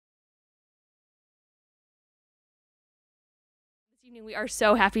This evening we are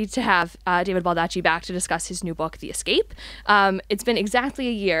so happy to have David Baldacci back to discuss his new book, The Escape. It's been exactly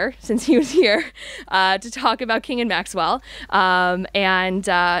a year since he was here to talk about King and Maxwell, and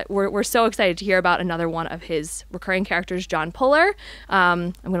we're so excited to hear about another one of his recurring characters, John Puller.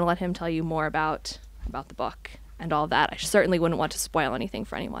 I'm going to let him tell you more about the book and all of that. I certainly wouldn't want to spoil anything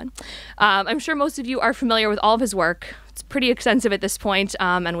for anyone. I'm sure most of you are familiar with all of his work. It's pretty extensive at this point,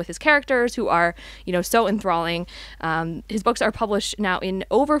 and with his characters who are, so enthralling. His books are published now in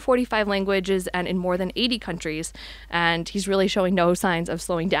over 45 languages and in more than 80 countries, and he's really showing no signs of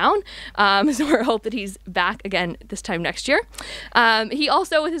slowing down. So we're hope that he's back again this time next year. He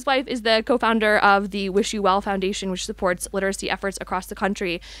also, with his wife, is the co-founder of the Wish You Well Foundation, which supports literacy efforts across the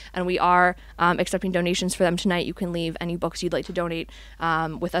country, and we are accepting donations for them tonight. You can leave any books you'd like to donate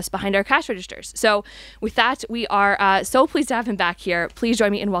with us behind our cash registers. So with that, we are so pleased to have him back here. Please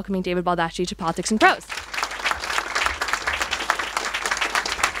join me in welcoming David Baldacci to Politics and Prose.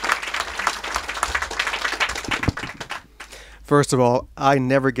 First of all, I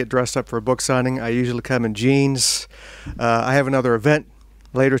never get dressed up for a book signing. I usually come in jeans. I have another event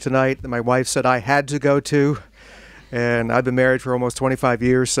later tonight that my wife said I had to go to. And I've been married for almost 25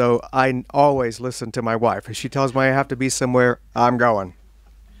 years, so I always listen to my wife. If she tells me I have to be somewhere, I'm going.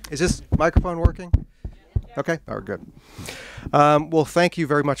 Is this microphone working? Okay, all right, good. Well, thank you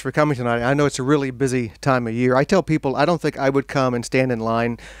very much for coming tonight. I know it's a really busy time of year. I tell people I don't think I would come and stand in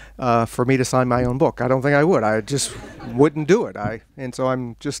line for me to sign my own book. I don't think I would. I just wouldn't do it. And so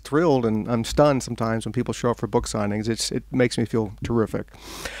I'm just thrilled and I'm stunned sometimes when people show up for book signings. It makes me feel terrific.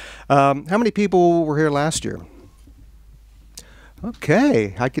 How many people were here last year?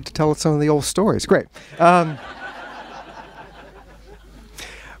 Okay, I get to tell some of the old stories. Great.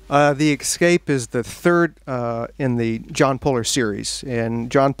 The Escape is the third in the John Puller series,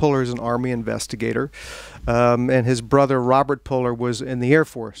 and John Puller is an Army investigator, and his brother Robert Puller was in the Air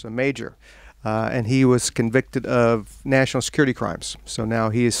Force, a major, and he was convicted of national security crimes. So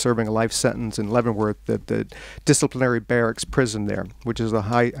now he is serving a life sentence in Leavenworth at the disciplinary barracks prison there, which is a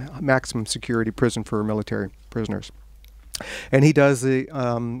high maximum security prison for military prisoners. And he does the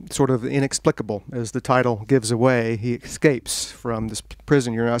sort of inexplicable, as the title gives away. He escapes from this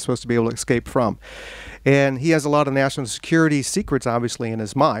prison you're not supposed to be able to escape from. And he has a lot of national security secrets, obviously, in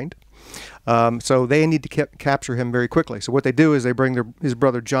his mind. So they need to capture him very quickly. So what they do is they bring his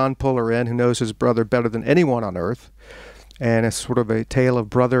brother John Puller in, who knows his brother better than anyone on earth. And it's sort of a tale of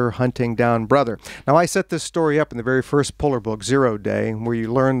brother hunting down brother. Now, I set this story up in the very first Puller book, Zero Day, where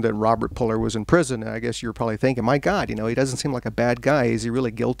you learned that Robert Puller was in prison. And I guess you're probably thinking, my God, he doesn't seem like a bad guy. Is he really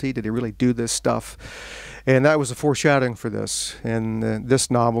guilty? Did he really do this stuff? And that was a foreshadowing for this. And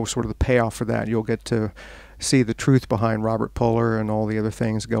this novel was sort of the payoff for that. You'll get to see the truth behind Robert Puller and all the other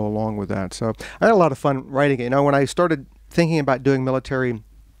things go along with that. So I had a lot of fun writing it. When I started thinking about doing military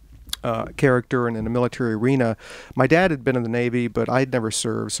character and in the military arena, my dad had been in the Navy, but I'd never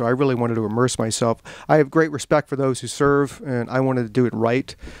served, so I really wanted to immerse myself. I have great respect for those who serve, and I wanted to do it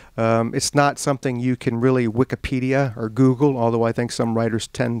right. It's not something you can really Wikipedia or Google, although I think some writers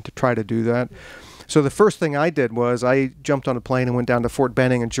tend to try to do that. So the first thing I did was I jumped on a plane and went down to Fort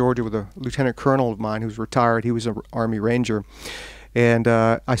Benning in Georgia with a lieutenant colonel of mine who's retired. He was an Army Ranger. And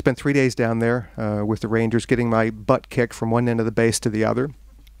I spent 3 days down there with the Rangers, getting my butt kicked from one end of the base to the other.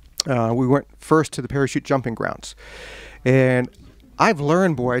 We went first to the parachute jumping grounds. And I've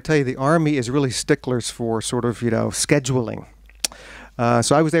learned, boy, I tell you, the Army is really sticklers for sort of, scheduling.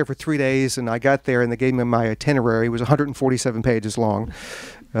 So I was there for 3 days, and I got there, and they gave me my itinerary. It was 147 pages long.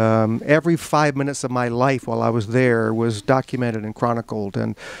 Every 5 minutes of my life while I was there was documented and chronicled,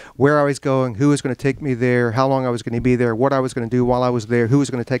 and where I was going, who was going to take me there, how long I was going to be there, what I was going to do while I was there, who was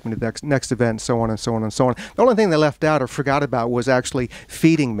going to take me to the next event, so on and so on and so on. The only thing they left out or forgot about was actually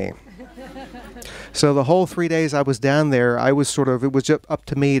feeding me. So the whole 3 days I was down there, it was just up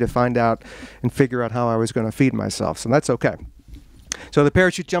to me to find out and figure out how I was going to feed myself, so that's okay. So the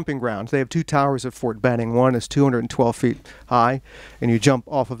parachute jumping grounds, they have two towers at Fort Benning. One is 212 feet high, and you jump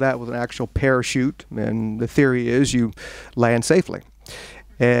off of that with an actual parachute, and the theory is you land safely.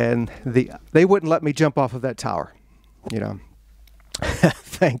 And they wouldn't let me jump off of that tower,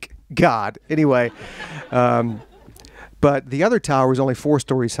 Thank God. Anyway, but the other tower is only 4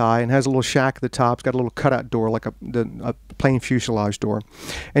 stories high and has a little shack at the top. It's got a little cutout door, like a plane fuselage door.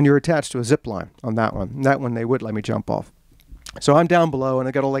 And you're attached to a zip line on that one. And that one they would let me jump off. So I'm down below, and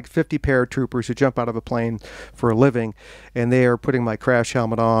I got like 50 paratroopers who jump out of a plane for a living, and they are putting my crash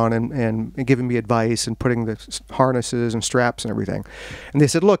helmet on and giving me advice and putting the harnesses and straps and everything. And they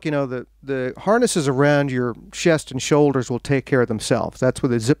said, look, the harnesses around your chest and shoulders will take care of themselves. That's where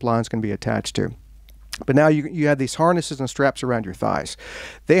the zip line's going to be attached to. But now you have these harnesses and straps around your thighs.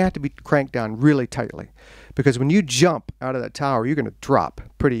 They have to be cranked down really tightly, because when you jump out of that tower, you're going to drop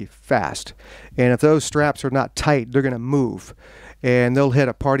pretty fast. And if those straps are not tight, they're going to move. And they'll hit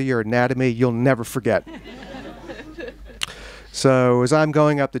a part of your anatomy you'll never forget. So as I'm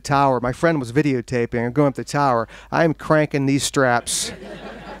going up the tower, my friend was videotaping. I'm going up the tower. I'm cranking these straps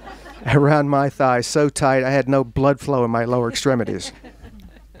around my thighs so tight I had no blood flow in my lower extremities.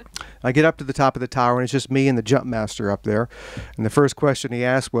 I get up to the top of the tower, and it's just me and the jump master up there. And the first question he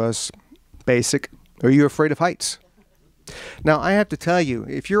asked was basic: are you afraid of heights? Now, I have to tell you,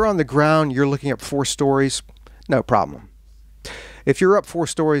 if you're on the ground, you're looking up 4 stories, no problem. If you're up 4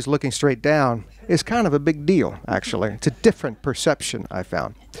 stories looking straight down, it's kind of a big deal, actually. It's a different perception, I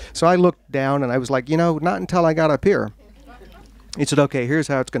found. So I looked down, and I was like, you know, not until I got up here. He said, okay, here's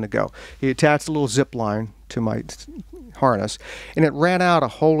how it's going to go. He attached a little zip line to my harness, and it ran out a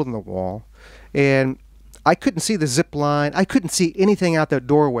hole in the wall, and I couldn't see the zip line. I couldn't see anything out that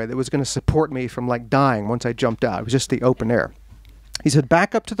doorway that was going to support me from like dying once I jumped out. It was just the open air. He said,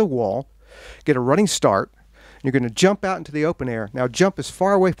 back up to the wall, get a running start. You're going to jump out into the open air. Now jump as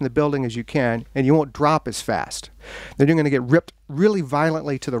far away from the building as you can, and you won't drop as fast. Then you're going to get ripped really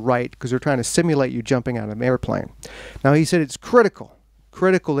violently to the right, because they're trying to simulate you jumping out of an airplane. Now he said it's critical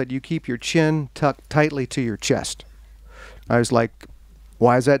that you keep your chin tucked tightly to your chest. I was like,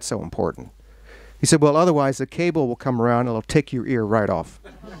 why is that so important? He said, well, otherwise the cable will come around and it'll take your ear right off.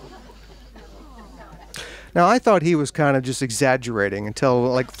 Now, I thought he was kind of just exaggerating until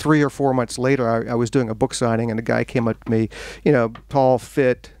like 3 or 4 months later, I was doing a book signing, and a guy came up to me, you know, tall,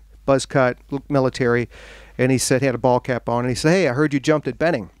 fit, buzz cut, looked military, and he said, he had a ball cap on, and he said, hey, I heard you jumped at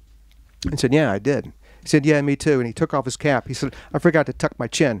Benning. I said, yeah, I did. He said, yeah, me too. And he took off his cap. He said, I forgot to tuck my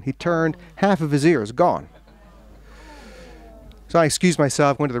chin. He turned, half of his ear is gone. So I excused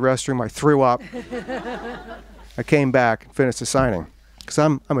myself, went to the restroom, I threw up. I came back, finished the signing, because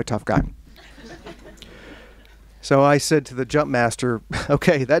I'm a tough guy. So I said to the jump master,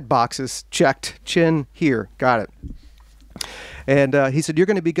 okay, that box is checked, chin here, got it. And he said, you're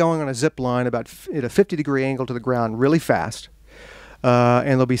going to be going on a zip line about at a 50-degree angle to the ground really fast, and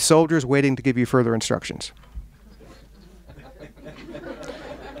there'll be soldiers waiting to give you further instructions.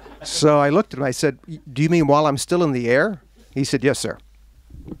 So I looked at him, I said, do you mean while I'm still in the air? He said, yes, sir.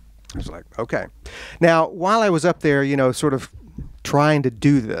 I was like, okay. Now, while I was up there, you know, sort of trying to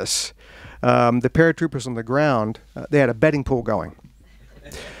do this, the paratroopers on the ground, they had a betting pool going.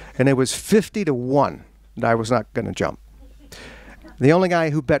 And it was 50-1 that I was not going to jump. The only guy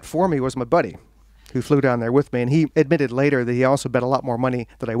who bet for me was my buddy, who flew down there with me. And he admitted later that he also bet a lot more money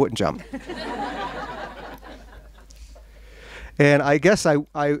that I wouldn't jump. And I guess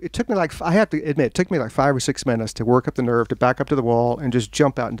it took me like, I have to admit, it took me like 5 or 6 minutes to work up the nerve to back up to the wall and just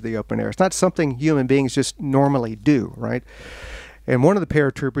jump out into the open air. It's not something human beings just normally do, right? And one of the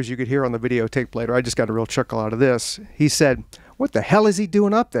paratroopers, you could hear on the videotape later, I just got a real chuckle out of this. He said, what the hell is he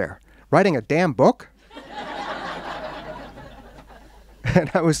doing up there? Writing a damn book? And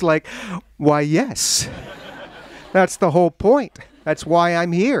I was like, why, yes. That's the whole point. That's why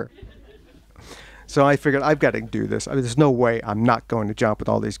I'm here. So I figured I've got to do this. I mean, there's no way I'm not going to jump with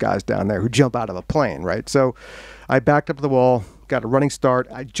all these guys down there who jump out of a plane, right? So I backed up to the wall, got a running start.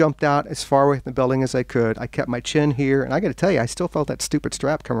 I jumped out as far away from the building as I could. I kept my chin here. And I got to tell you, I still felt that stupid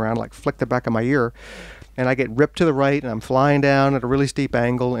strap come around, like flick the back of my ear. And I get ripped to the right, and I'm flying down at a really steep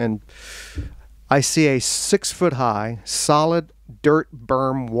angle. And I see a 6-foot-high, solid dirt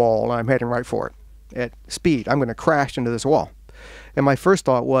berm wall, and I'm heading right for it at speed. I'm going to crash into this wall. And my first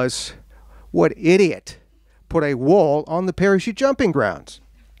thought was, what idiot put a wall on the parachute jumping grounds?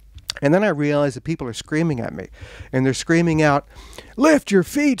 And then I realized that people are screaming at me. And they're screaming out, lift your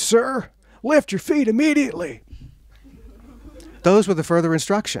feet, sir. Lift your feet immediately. Those were the further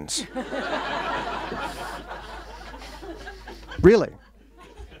instructions. Really.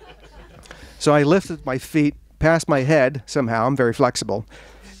 So I lifted my feet past my head somehow. I'm very flexible.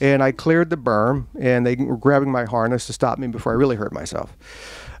 And I cleared the berm, and they were grabbing my harness to stop me before I really hurt myself.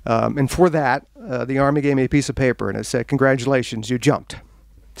 And for that, the Army gave me a piece of paper, and it said, congratulations, you jumped.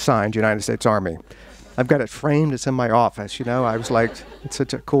 Signed, United States Army. I've got it framed. It's in my office, you know. I was like, it's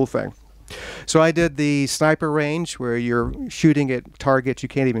such a cool thing. So I did the sniper range, where you're shooting at targets you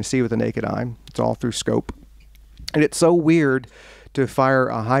can't even see with the naked eye. It's all through scope. And it's so weird to fire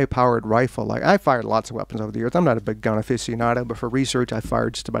a high-powered rifle. Like, I fired lots of weapons over the years. I'm not a big gun aficionado, but for research, I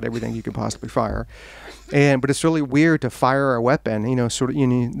fired just about everything you can possibly fire. But it's really weird to fire a weapon, you know, sort of,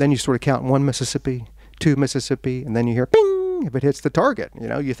 then you sort of count 1 Mississippi, 2 Mississippi, and then you hear ping, anything if it hits the target. You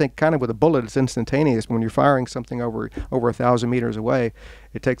know, you think kind of with a bullet, it's instantaneous. When you're firing something over 1,000 meters away,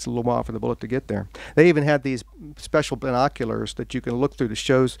 it takes a little while for the bullet to get there. They even had these special binoculars that you can look through that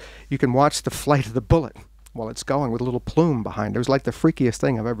shows you can watch the flight of the bullet while it's going with a little plume behind it. It was like the freakiest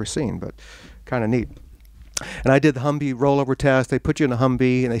thing I've ever seen, but kind of neat. And I did the Humvee rollover test. They put you in a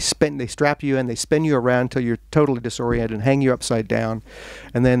Humvee and they strap you in, they spin you around until you're totally disoriented and hang you upside down,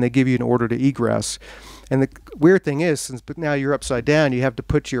 and then they give you an order to egress. And the weird thing is, since now you're upside down, you have to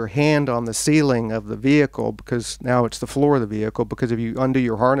put your hand on the ceiling of the vehicle, because now it's the floor of the vehicle, because if you undo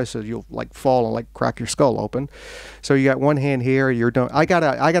your harnesses, you'll like fall and like crack your skull open. So you got one hand here, you're done. I got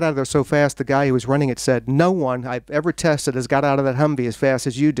out of there so fast, the guy who was running it said, "No one I've ever tested has got out of that Humvee as fast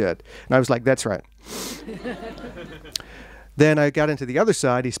as you did." And I was like, "That's right." Then I got into the other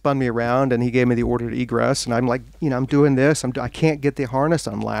side. He spun me around and he gave me the order to egress. And I'm like, you know, I'm doing this. I can't get the harness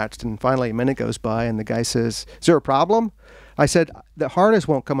unlatched. And finally a minute goes by and the guy says, "Is there a problem?" I said, "The harness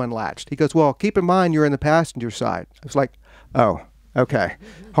won't come unlatched." He goes, "Well, keep in mind you're in the passenger side." I was like, "Oh, okay.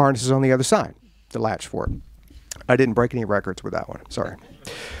 Harness is on the other side, the latch for it." I didn't break any records with that one. Sorry.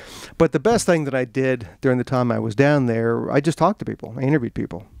 But the best thing that I did during the time I was down there, I just talked to people. I interviewed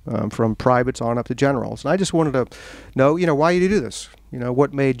people, from privates on up to generals. And I just wanted to know, you know, why you do this? You know,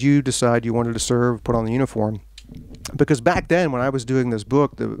 what made you decide you wanted to serve, put on the uniform? Because back then, when I was doing this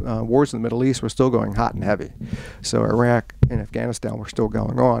book, the wars in the Middle East were still going hot and heavy. So Iraq and Afghanistan were still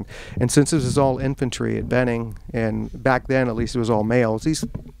going on. And since this is all infantry at Benning, and back then at least it was all males, these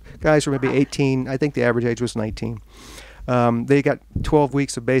guys were maybe 18. I think the average age was 19. They got 12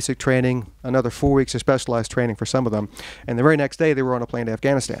 weeks of basic training, another 4 weeks of specialized training for some of them, and the very next day they were on a plane to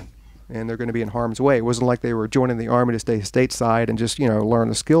Afghanistan, and they're going to be in harm's way. It wasn't like they were joining the Army to stay stateside and just, you know, learn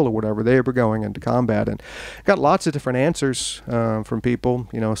the skill or whatever. They were going into combat, and got lots of different answers from people.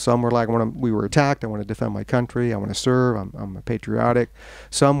 You know, some were like, we were attacked, I want to defend my country, I want to serve, I'm patriotic.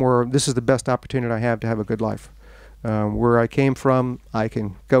 Some were, this is the best opportunity I have to have a good life. Where I came from, I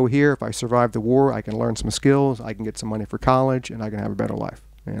can go here. If I survive the war, I can learn some skills, I can get some money for college, and I can have a better life.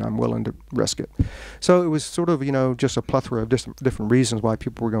 And I'm willing to risk it. So it was sort of, you know, just a plethora of different reasons why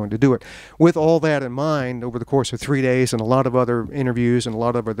people were going to do it. With all that in mind, over the course of 3 days and a lot of other interviews and a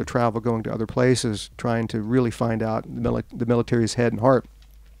lot of other travel going to other places, trying to really find out the military's head and heart,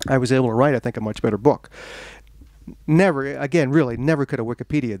 I was able to write, I think, a much better book. Never, again, really, never could have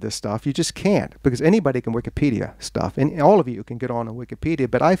Wikipedia this stuff. You just can't, because anybody can Wikipedia stuff, and all of you can get on Wikipedia.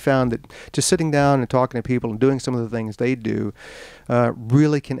 But I found that just sitting down and talking to people and doing some of the things they do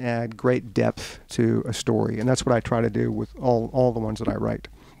really can add great depth to a story, and that's what I try to do with all the ones that I write.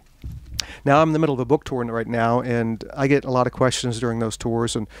 Now I'm in the middle of a book tour right now, and I get a lot of questions during those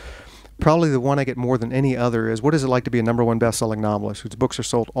tours, and probably the one I get more than any other is, what is it like to be a #1 best-selling novelist whose books are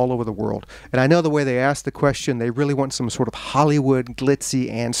sold all over the world? And I know the way they ask the question, they really want some sort of Hollywood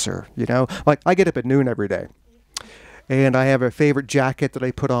glitzy answer, you know? Like, I get up at noon every day, and I have a favorite jacket that I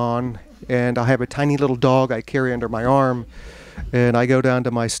put on, and I have a tiny little dog I carry under my arm, and I go down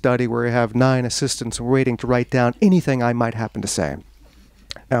to my study where I have 9 assistants waiting to write down anything I might happen to say.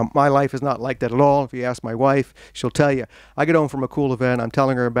 Now, my life is not like that at all. If you ask my wife, she'll tell you. I get home from a cool event, I'm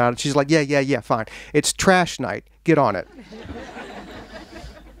telling her about it. She's like, yeah, fine. It's trash night. Get on it.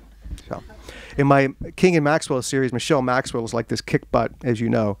 So, in my King and Maxwell series, Michelle Maxwell is like this kick butt, as you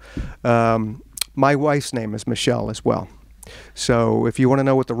know. My wife's name is Michelle as well. So if you want to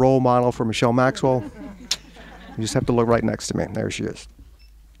know what the role model for Michelle Maxwell, you just have to look right next to me. There she is.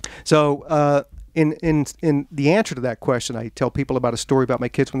 So, in the answer to that question, I tell people about a story about my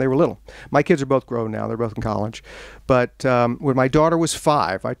kids when they were little. My kids are both grown now. They're both in college. But when my daughter was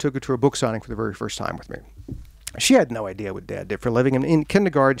 5, I took her to a book signing for the very first time with me. She had no idea what Dad did for a living. And in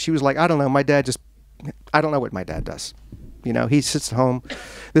kindergarten, she was like, I don't know, I don't know what my dad does. You know, he sits at home.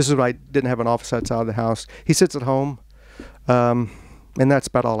 This is when I didn't have an office outside the house. He sits at home, and that's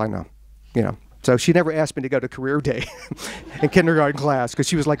about all I know, you know. So she never asked me to go to career day in kindergarten class because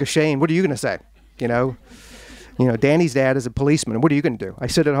she was like ashamed. What are you going to say? You know, Danny's dad is a policeman. What are you going to do? I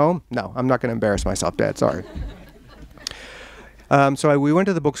sit at home? No, I'm not going to embarrass myself, Dad. Sorry. So we went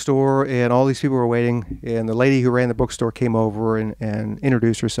to the bookstore, and all these people were waiting. And the lady who ran the bookstore came over and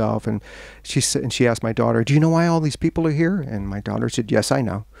introduced herself. And she asked my daughter, "Do you know why all these people are here?" And my daughter said, "Yes, I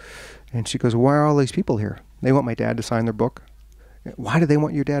know." And she goes, "Why are all these people here?" "They want my dad to sign their book." "Why do they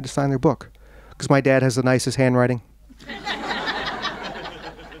want your dad to sign their book?" "Because my dad has the nicest handwriting."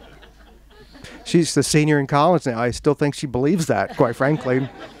 She's the senior in college now. I still think she believes that, quite frankly.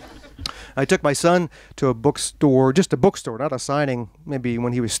 I took my son to a bookstore, just a bookstore, not a signing, maybe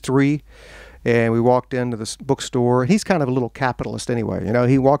when he was 3. And we walked into this bookstore. He's kind of a little capitalist anyway. You know,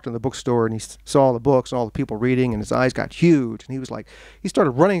 he walked in the bookstore and he saw all the books and all the people reading, and his eyes got huge. And he was like, he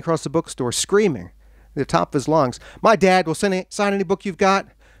started running across the bookstore screaming at the top of his lungs, "My dad will sign any book you've got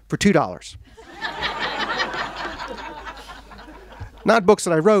for $2. Not books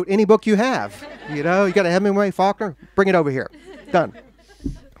that I wrote, any book you have. You know, you got a Hemingway, Faulkner, bring it over here. Done."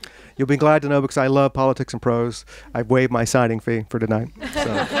 You'll be glad to know, because I love politics and prose, I've waived my signing fee for tonight.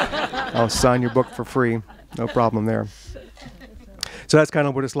 So I'll sign your book for free. No problem there. So that's kind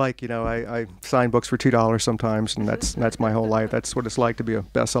of what it's like. You know, I sign books for $2 sometimes, and that's my whole life. That's what it's like to be a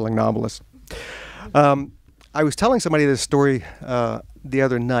best-selling novelist. I was telling somebody this story the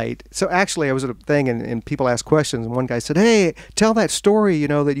other night. So actually, I was at a thing, and people asked questions, and one guy said, "Hey, tell that story, you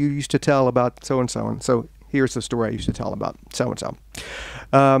know, that you used to tell about so-and-so." And so here's the story I used to tell about so-and-so.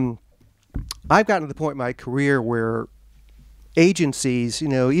 I've gotten to the point in my career where agencies, you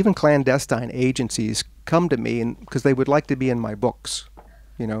know, even clandestine agencies, come to me because they would like to be in my books,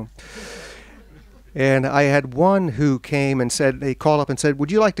 you know. And I had one who came and said, they called up and said,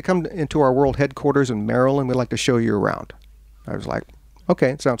 "Would you like to come into our world headquarters in Maryland? We'd like to show you around." I was like,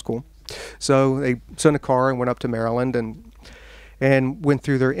 "Okay, sounds cool." So they sent a car and went up to Maryland and went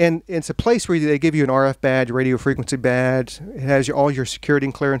through there. And it's a place where they give you an RF badge, radio frequency badge. It has all your security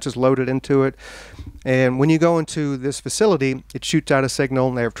and clearances loaded into it. And when you go into this facility, it shoots out a signal,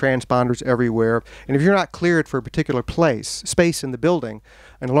 and they have transponders everywhere. And if you're not cleared for a particular space in the building,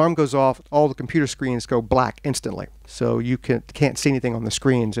 an alarm goes off, all the computer screens go black instantly. So you can't see anything on the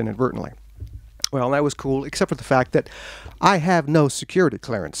screens inadvertently. Well, that was cool, except for the fact that I have no security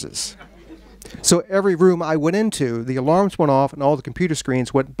clearances. So every room I went into, the alarms went off and all the computer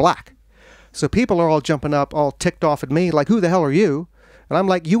screens went black. So people are all jumping up, all ticked off at me, like, "Who the hell are you?" And I'm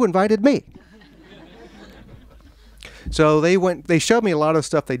like, "You invited me." So they showed me a lot of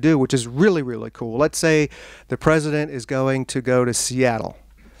stuff they do, which is really, really cool. Let's say the president is going to go to Seattle,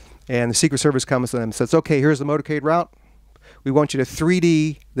 and the Secret Service comes to them and says, "Okay, here's the motorcade route. We want you to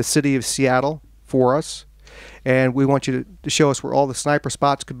 3D the city of Seattle for us. And we want you to show us where all the sniper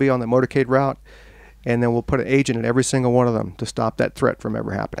spots could be on the motorcade route, and then we'll put an agent in every single one of them to stop that threat from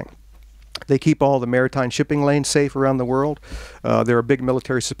ever happening." They keep all the maritime shipping lanes safe around the world. They're a big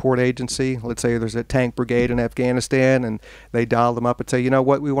military support agency. Let's say there's a tank brigade in Afghanistan, and they dial them up and say, "You know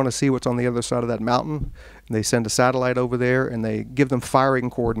what, we want to see what's on the other side of that mountain." And they send a satellite over there, and they give them firing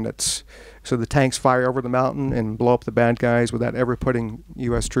coordinates. So the tanks fire over the mountain and blow up the bad guys without ever putting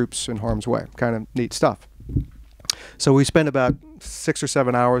U.S. troops in harm's way. Kind of neat stuff. So we spent about 6 or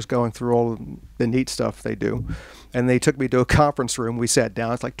 7 hours going through all the neat stuff they do. And they took me to a conference room. We sat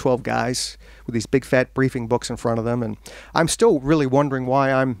down. It's like 12 guys with these big fat briefing books in front of them. And I'm still really wondering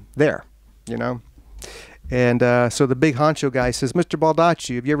why I'm there, you know. And so the big honcho guy says, "Mr.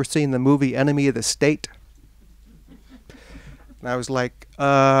 Baldacci, have you ever seen the movie Enemy of the State?" And I was like,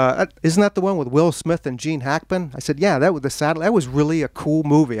 "Isn't that the one with Will Smith and Gene Hackman?" I said, "Yeah, that was really a cool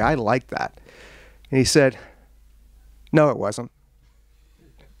movie. I liked that." And he said, "No, it wasn't."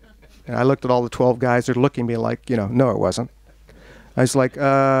 And I looked at all the 12 guys. They're looking at me like, you know, "No, it wasn't." I was like,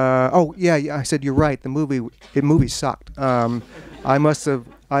 "Oh, yeah." I said, "You're right. The movie sucked. I must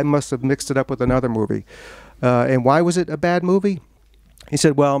have mixed it up with another movie." And why was it a bad movie? He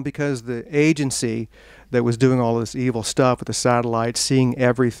said, "Well, because the agency that was doing all this evil stuff with the satellites, seeing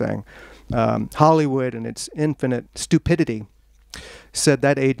everything, Hollywood and its infinite stupidity, said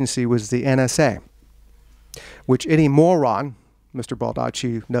that agency was the NSA, which any moron, Mr.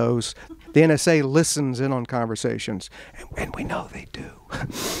 Baldacci, knows. The NSA listens in on conversations, and we know they do."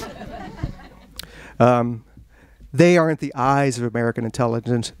 They aren't the eyes of American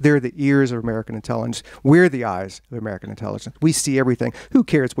intelligence. They're the ears of American intelligence. We're the eyes of American intelligence. We see everything. Who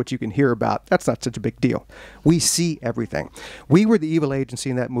cares what you can hear about? That's not such a big deal. We see everything. We were the evil agency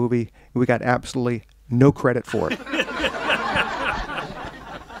in that movie, and we got absolutely no credit for it.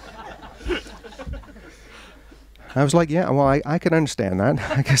 I was like, "Yeah, well, I can understand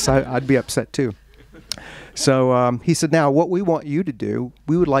that. I guess I'd be upset too." So he said, "Now, what we want you to do,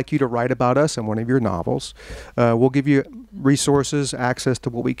 we would like you to write about us in one of your novels. We'll give you resources, access to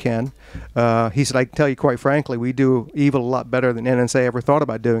what we can." He said, "I can tell you quite frankly, we do evil a lot better than NSA ever thought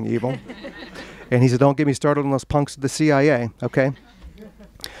about doing evil." And he said, "Don't get me started on those punks at the CIA, okay?"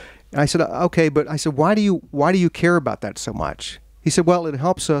 And I said, "Okay, but," I said, why do you care about that so much?" He said, "Well, it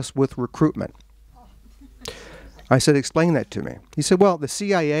helps us with recruitment." I said, "Explain that to me." He said, "Well, the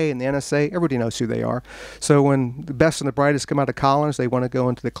CIA and the NSA, everybody knows who they are. So when the best and the brightest come out of college, they want to go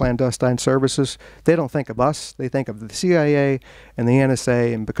into the clandestine services. They don't think of us. They think of the CIA and the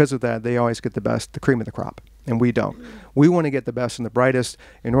NSA, and because of that, they always get the cream of the crop." and we don't. We want to get the best and the brightest.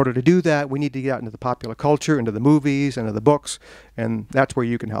 In order to do that, we need to get out into the popular culture, into the movies, into the books, and that's where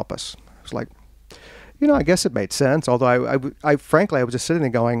you can help us. It's like, you know, I guess it made sense. Although I frankly, I was just sitting there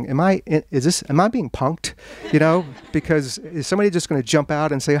going, am I being punked? You know, because is somebody just going to jump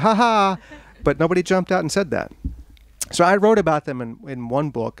out and say, ha ha? But nobody jumped out and said that. So I wrote about them in one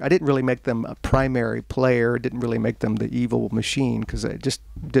book. I didn't really make them a primary player, didn't really make them the evil machine, because it just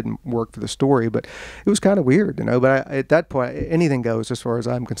didn't work for the story. But it was kind of weird, you know. But at that point, anything goes as far as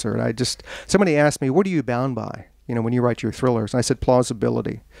I'm concerned. Somebody asked me, what are you bound by, you know, when you write your thrillers? And I said,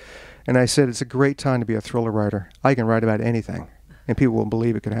 plausibility. And I said, it's a great time to be a thriller writer. I can write about anything, and people will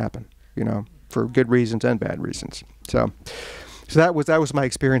believe it could happen, you know, for good reasons and bad reasons. So that was my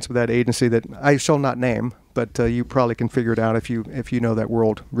experience with that agency that I shall not name, but you probably can figure it out if you know that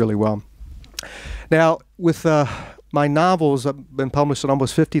world really well. Now, with my novels, I've been published in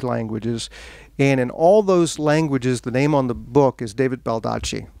almost 50 languages, and in all those languages, the name on the book is David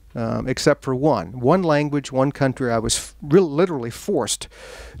Baldacci, except for one language, one country. I was literally forced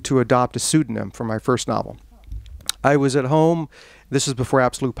to adopt a pseudonym for my first novel. I was at home. This is before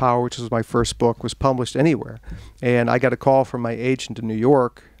Absolute Power, which was my first book, was published anywhere. And I got a call from my agent in New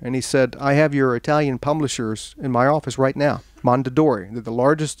York, and he said, I have your Italian publishers in my office right now, Mondadori. They're the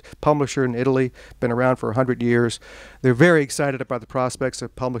largest publisher in Italy, been around for 100 years. They're very excited about the prospects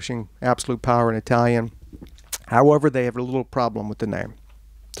of publishing Absolute Power in Italian. However, they have a little problem with the name.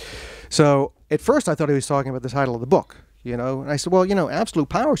 So at first I thought he was talking about the title of the book. You know, and I said, well, you know, Absolute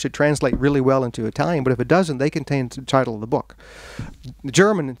Power should translate really well into Italian, but if it doesn't, they contain the title of the book.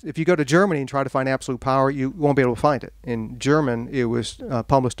 German, if you go to Germany and try to find Absolute Power, you won't be able to find it. In German, it was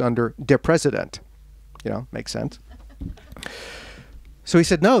published under Der Präsident. You know, makes sense. So he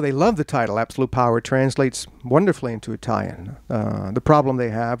said, no, they love the title. Absolute Power translates wonderfully into Italian. The problem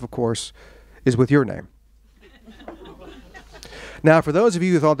they have, of course, is with your name. Now, for those of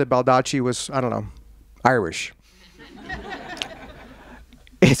you who thought that Baldacci was, I don't know, Irish,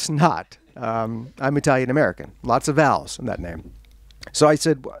 it's not. I'm Italian-American. Lots of vowels in that name. So I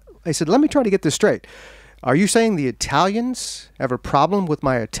said, let me try to get this straight. Are you saying the Italians have a problem with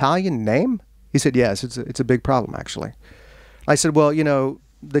my Italian name? He said, yes, it's a big problem, actually. I said, well, you know,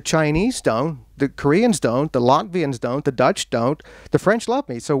 the Chinese don't, the Koreans don't, the Latvians don't, the Dutch don't, the French love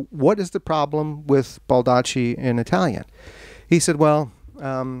me. So what is the problem with Baldacci in Italian? He said, well,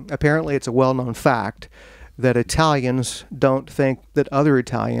 apparently it's a well-known fact that Italians don't think that other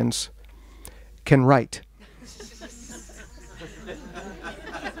Italians can write.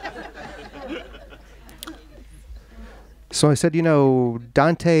 So I said, you know,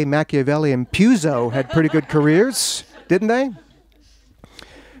 Dante, Machiavelli, and Puzo had pretty good careers, didn't they?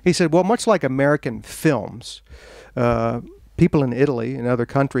 He said, well, much like American films, people in Italy and other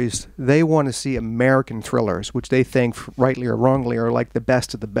countries, they want to see American thrillers, which they think, rightly or wrongly, are like the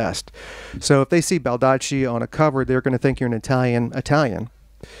best of the best. So if they see Baldacci on a cover, they're going to think you're an Italian,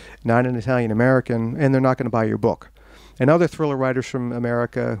 not an Italian-American, and they're not going to buy your book. And other thriller writers from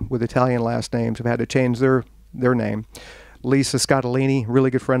America with Italian last names have had to change their name. Lisa Scottolini,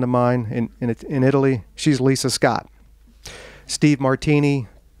 really good friend of mine in Italy, she's Lisa Scott. Steve Martini,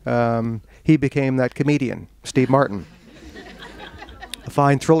 he became that comedian, Steve Martin. A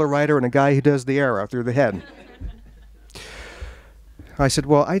fine thriller writer and a guy who does the arrow through the head. I said,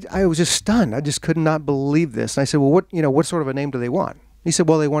 well, I was just stunned. I just could not believe this. And I said, well, what sort of a name do they want? He said,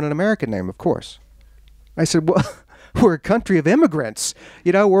 well, they want an American name, of course. I said, well, we're a country of immigrants.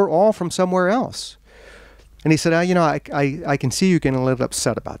 You know, we're all from somewhere else. And he said, you know, I can see you're getting a little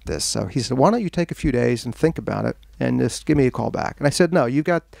upset about this. So he said, why don't you take a few days and think about it and just give me a call back? And I said, no, you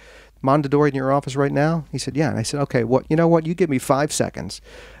got Mondadori in your office right now? He said, yeah. And I said, okay, you know what? You give me 5 seconds.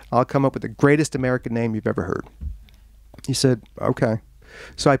 I'll come up with the greatest American name you've ever heard. He said, okay.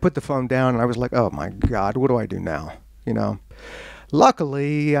 So I put the phone down and I was like, oh my God, what do I do now? You know,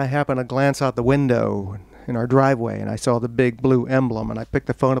 luckily I happened to glance out the window in our driveway and I saw the big blue emblem and I picked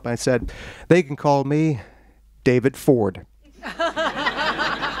the phone up and I said, they can call me David Ford.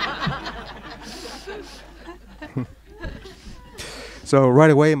 So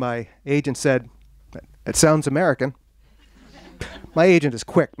right away my agent said, it sounds American. My agent is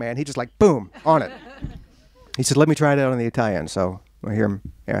quick, man. He just like, boom, on it. He said, let me try it out on the Italian. So I hear him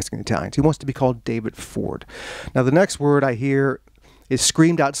asking the Italians. He wants to be called David Ford. Now the next word I hear is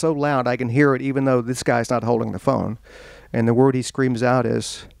screamed out so loud I can hear it even though this guy's not holding the phone. And the word he screams out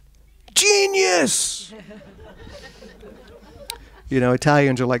is, genius! You know,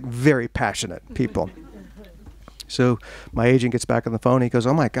 Italians are like very passionate people. So my agent gets back on the phone and he goes,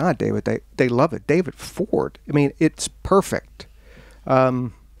 oh my God, David, they love it. David Ford. I mean, it's perfect.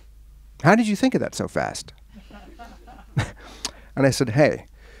 How did you think of that so fast? And I said, hey,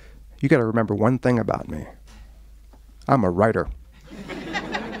 you got to remember one thing about me. I'm a writer.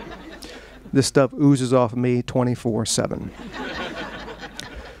 This stuff oozes off of me 24/7.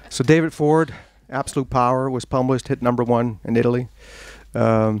 So David Ford, Absolute Power, was published, hit #1 in Italy.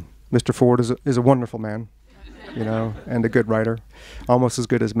 Mr. Ford is a wonderful man, you know, and a good writer, almost as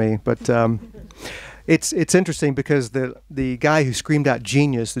good as me. But it's interesting because the guy who screamed out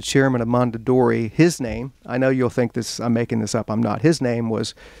genius, the chairman of Mondadori, his name, I know you'll think I'm making this up, I'm not. His name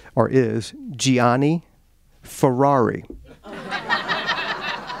was, or is, Gianni Ferrari.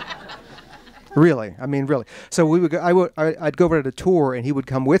 Really, I mean, really. So we would go, I'd go over to the tour, and he would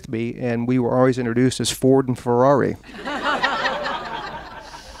come with me, and we were always introduced as Ford and Ferrari.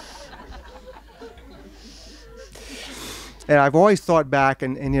 And I've always thought back,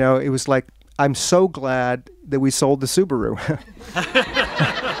 and you know, it was like, I'm so glad that we sold the Subaru.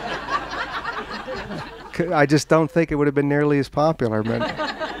 I just don't think it would have been nearly as popular, but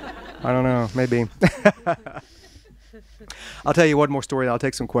I don't know, maybe. I'll tell you one more story, and I'll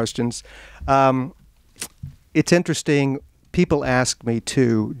take some questions. It's interesting. People ask me,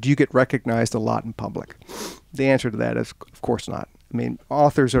 too, do you get recognized a lot in public? The answer to that is, of course not. I mean,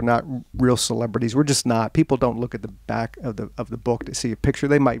 authors are not real celebrities. We're just not. People don't look at the back of the book to see a picture.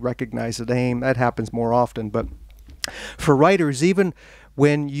 They might recognize the name. That happens more often. But for writers, even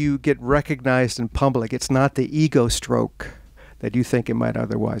when you get recognized in public, it's not the ego stroke that you think it might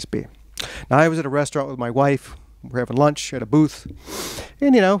otherwise be. Now, I was at a restaurant with my wife. We're having lunch at a booth.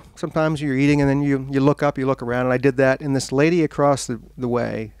 And, you know, sometimes you're eating and then you look up, you look around, and I did that. And this lady across the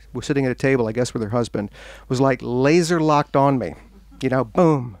way was sitting at a table, I guess with her husband, was like laser locked on me. You know,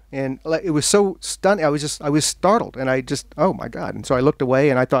 boom. And it was so stunning. I was startled. And I just, oh my God. And so I looked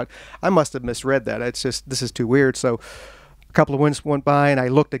away and I thought, I must have misread that. It's just, this is too weird. So a couple of minutes went by and I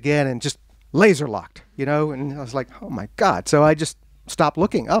looked again and just laser locked, you know, and I was like, oh my God. So I just stopped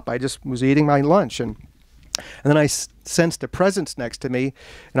looking up. I just was eating my lunch. And then I sensed a presence next to me,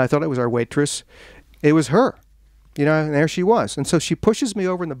 and I thought it was our waitress. It was her, you know, and there she was. And so she pushes me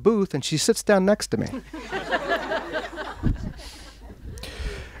over in the booth, and she sits down next to me.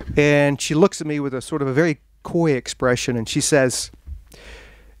 And she looks at me with a sort of a very coy expression, and she says,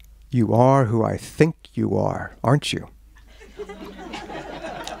 "You are who I think you are, aren't you?"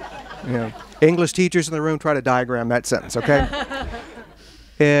 You know, English teachers in the room, try to diagram that sentence, okay?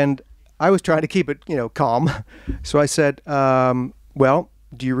 And I was trying to keep it, you know, calm. So I said, well,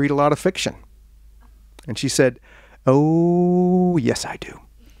 do you read a lot of fiction? And she said, oh, yes, I do.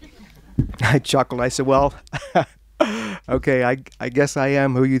 I chuckled. I said, well, okay, I guess I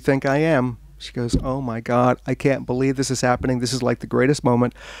am who you think I am. She goes, oh my God, I can't believe this is happening. This is like the greatest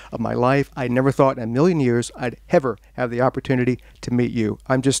moment of my life. I never thought in a million years I'd ever have the opportunity to meet you.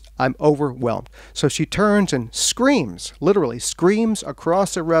 I'm overwhelmed. So she turns and screams, literally screams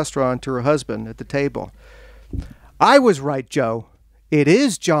across the restaurant to her husband at the table. I was right, Joe. It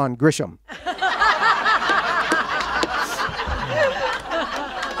is John Grisham.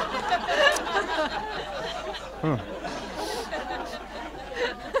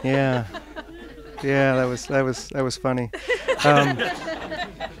 Yeah. Yeah, that was funny.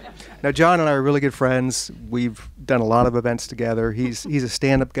 Now, John and I are really good friends. We've done a lot of events together. He's a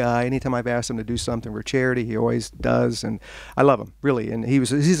stand-up guy. Anytime I've asked him to do something for charity, he always does, and I love him, really. And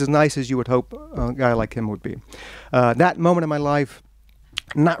he's as nice as you would hope a guy like him would be. That moment in my life,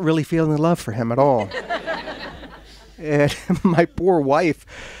 not really feeling the love for him at all. And my poor wife,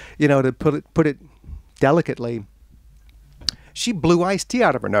 you know, to put it delicately, she blew iced tea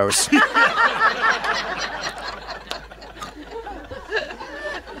out of her nose.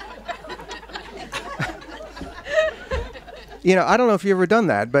 You know, I don't know if you've ever done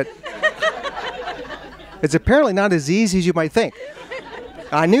that, but it's apparently not as easy as you might think.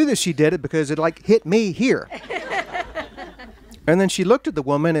 I knew that she did it because it like hit me here. And then she looked at the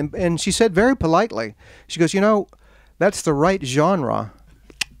woman and she said very politely, she goes, you know, that's the right genre,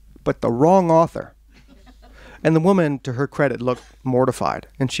 but the wrong author. And the woman, to her credit, looked mortified.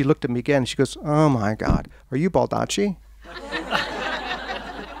 And she looked at me again and she goes, oh my God, are you Baldacci?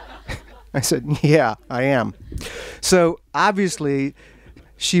 I said, yeah, I am. So obviously,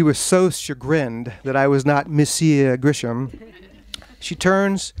 she was so chagrined that I was not Monsieur Grisham. She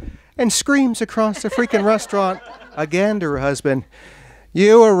turns and screams across the freaking restaurant again to her husband,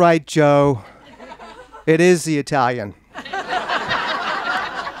 you were right, Joe. It is the Italian.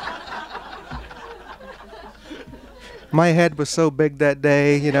 My head was so big that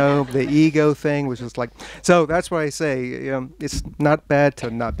day, you know, the ego thing was just like, so that's why I say, it's not bad to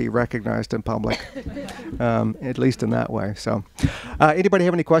not be recognized in public, at least in that way. So, anybody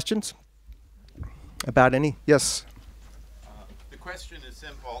have any questions about any? Yes? question is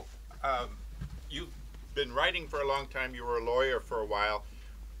simple. You've been writing for a long time. You were a lawyer for a while.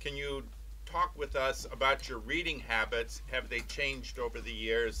 Can you talk with us about your reading habits? Have they changed over the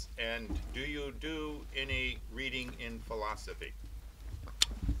years? And do you do any reading in philosophy?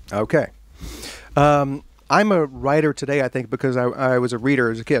 Okay. I'm a writer today, I think, because I was a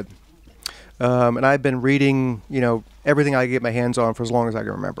reader as a kid. And I've been reading, you know, everything I get my hands on for as long as I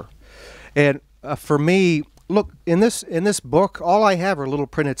can remember. And for me, look, in this book, all I have are little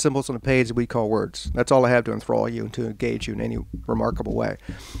printed symbols on a page that we call words. That's all I have to enthrall you and to engage you in any remarkable way.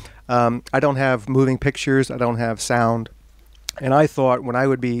 I don't have moving pictures. I don't have sound. And I thought when I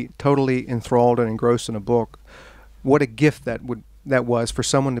would be totally enthralled and engrossed in a book, what a gift that was for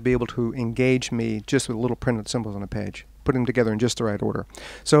someone to be able to engage me just with little printed symbols on a page, put them together in just the right order.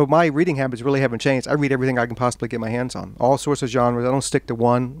 So my reading habits really haven't changed. I read everything I can possibly get my hands on, all sorts of genres. I don't stick to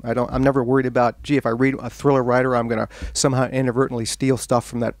one. I'm never worried about, gee, if I read a thriller writer, I'm going to somehow inadvertently steal stuff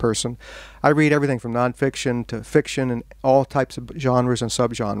from that person. I read everything from nonfiction to fiction and all types of genres and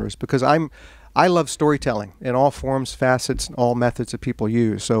subgenres because I love storytelling in all forms, facets, and all methods that people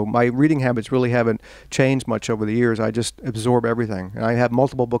use. So my reading habits really haven't changed much over the years. I just absorb everything. And I have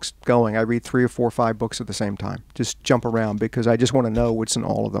multiple books going. I read 3 or 4 or 5 books at the same time. Just jump around because I just want to know what's in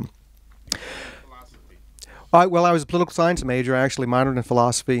all of them. Philosophy. Well, I was a political science major. I actually minored in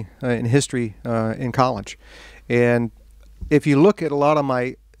philosophy and history in college. And if you look at a lot of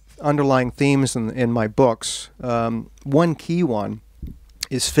my underlying themes in my books, one key one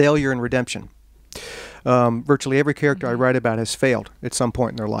is failure and redemption. Virtually every character I write about has failed at some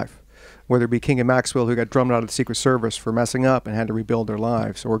point in their life, whether it be King and Maxwell, who got drummed out of the Secret Service for messing up and had to rebuild their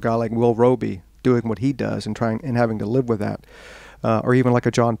lives, or a guy like Will Roby doing what he does and having to live with that, or even like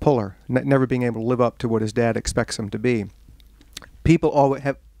a John Puller, never being able to live up to what his dad expects him to be. People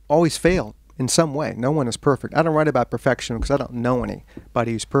always failed in some way. No one is perfect. I don't write about perfection because I don't know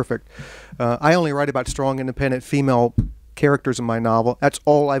anybody who's perfect. I only write about strong, independent female characters in my novel. That's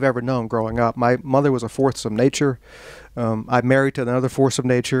all I've ever known growing up. My mother was a force of nature. I'm married to another force of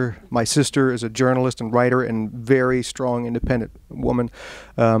nature. My sister is a journalist and writer and very strong, independent woman.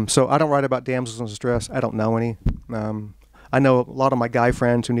 So I don't write about damsels in distress. I don't know any. I know a lot of my guy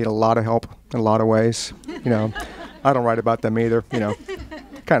friends who need a lot of help in a lot of ways. You know, I don't write about them either. You know,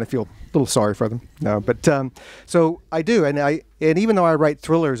 kind of feel a little sorry for them. No, but so I do, and even though I write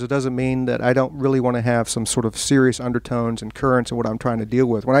thrillers, it doesn't mean that I don't really want to have some sort of serious undertones and currents in what I'm trying to deal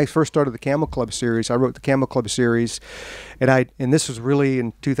with. When I first started the Camel Club series, I wrote the Camel Club series, and this was really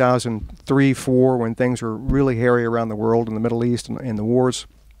in 2003-04 when things were really hairy around the world in the Middle East and the wars.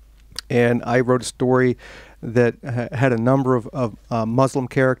 And I wrote a story that had a number of Muslim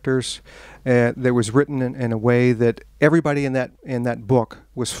characters that was written in a way that everybody in that book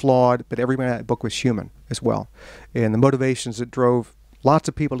was flawed, but everybody in that book was human as well. And the motivations that drove lots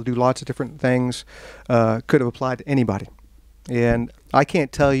of people to do lots of different things could have applied to anybody. And I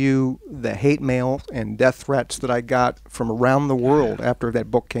can't tell you the hate mail and death threats that I got from around the world after that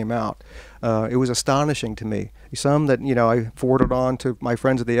book came out. It was astonishing to me. Some that, you know, I forwarded on to my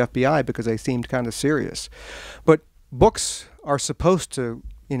friends at the FBI because they seemed kind of serious. But books are supposed to,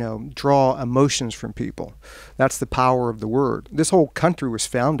 you know, draw emotions from people. That's the power of the word. This whole country was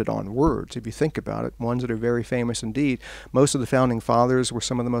founded on words, if you think about it, ones that are very famous indeed. Most of the founding fathers were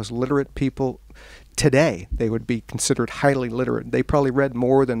some of the most literate people. Today, they would be considered highly literate. They probably read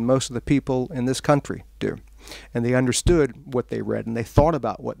more than most of the people in this country do. And they understood what they read, and they thought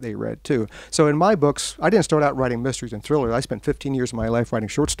about what they read, too. So in my books, I didn't start out writing mysteries and thrillers. I spent 15 years of my life writing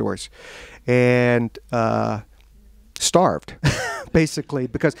short stories. And starved, basically,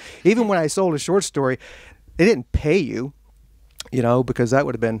 because even when I sold a short story, they didn't pay you, you know, because that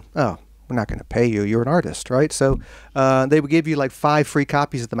would have been, oh, we're not going to pay you. You're an artist, right? So they would give you like 5 free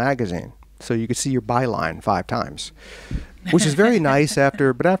copies of the magazine so you could see your byline 5 times, which is very nice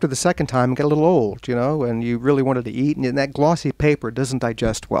but after the second time, it got a little old, you know, and you really wanted to eat, and that glossy paper doesn't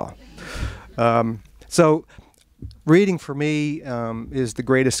digest well. So reading for me is the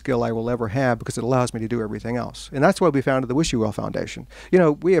greatest skill I will ever have because it allows me to do everything else. And that's why we founded the Wish You Well Foundation. You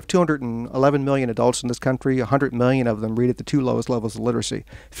know, we have 211 million adults in this country. 100 million of them read at the 2 lowest levels of literacy.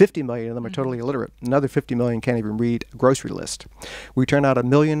 50 million of them are totally illiterate. Another 50 million can't even read a grocery list. We turn out 1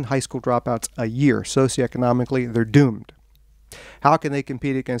 million high school dropouts a year. Socioeconomically, they're doomed. How can they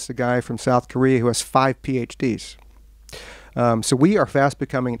compete against a guy from South Korea who has 5 PhDs? So we are fast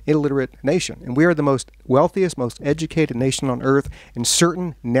becoming an illiterate nation, and we are the most wealthiest, most educated nation on earth in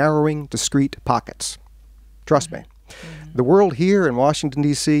certain narrowing, discrete pockets. Trust me. The world here in Washington,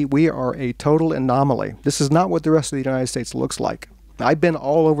 D.C., we are a total anomaly. This is not what the rest of the United States looks like. I've been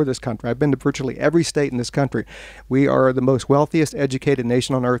all over this country. I've been to virtually every state in this country. We are the most wealthiest, educated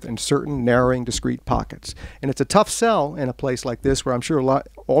nation on earth in certain narrowing, discrete pockets. And it's a tough sell in a place like this where I'm sure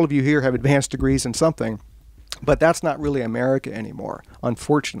all of you here have advanced degrees in something. But that's not really America anymore,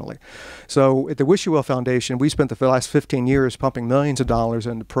 unfortunately. So at the Wish You Well Foundation, we spent the last 15 years pumping millions of dollars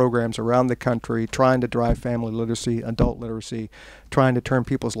into programs around the country, trying to drive family literacy, adult literacy, trying to turn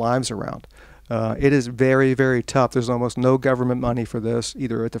people's lives around. It is very, very tough. There's almost no government money for this,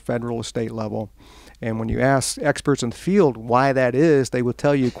 either at the federal or state level. And when you ask experts in the field why that is, they will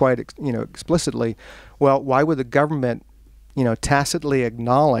tell you quite explicitly, well, why would the government tacitly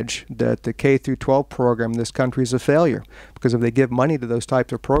acknowledge that the K through 12 program in this country is a failure? Because if they give money to those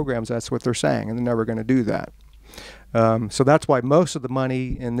types of programs, that's what they're saying, and they're never going to do that. So that's why most of the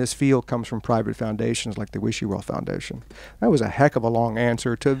money in this field comes from private foundations like the Wish You Well Foundation. That was a heck of a long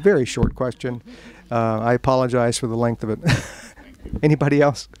answer to a very short question. I apologize for the length of it. Anybody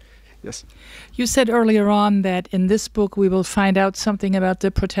else? Yes. You said earlier on that in this book we will find out something about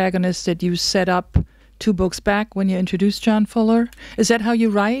the protagonist that you set up 2 books back when you introduced John Fuller. Is that how you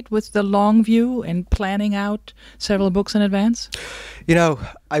write, with the long view and planning out several books in advance?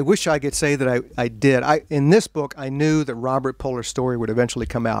 I wish I could say that I did. In this book, I knew that Robert Puller's story would eventually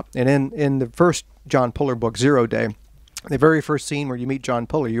come out. And in the first John Puller book, Zero Day, the very first scene where you meet John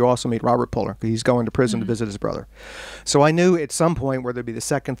Puller, you also meet Robert Puller. He's going to prison to visit his brother. So I knew at some point, whether it be the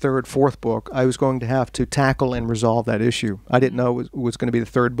second, third, fourth book, I was going to have to tackle and resolve that issue. I didn't know it was going to be the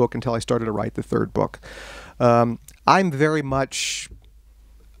third book until I started to write the third book. I'm very much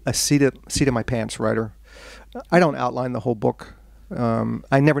a seat of my pants writer. I don't outline the whole book.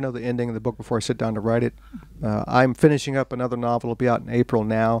 I never know the ending of the book before I sit down to write it. I'm finishing up another novel. It'll be out in April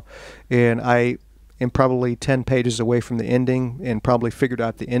now, and I am probably 10 pages away from the ending, and probably figured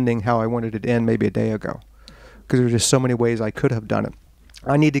out the ending how I wanted it to end maybe a day ago, because there were just so many ways I could have done it.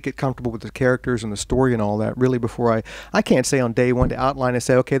 I need to get comfortable with the characters and the story and all that really before I can't say on day one to outline and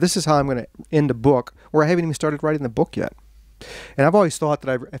say, okay, this is how I'm going to end a book, where I haven't even started writing the book yet. And I've always thought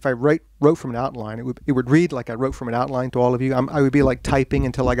that if I wrote from an outline, it would read like I wrote from an outline to all of you. I would be like typing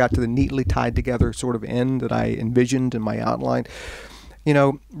until I got to the neatly tied together sort of end that I envisioned in my outline.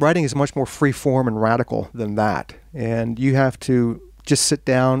 Writing is much more free form and radical than that. And you have to just sit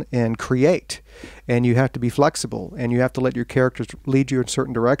down and create. And you have to be flexible. And you have to let your characters lead you in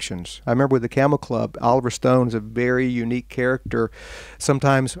certain directions. I remember with the Camel Club, Oliver Stone is a very unique character.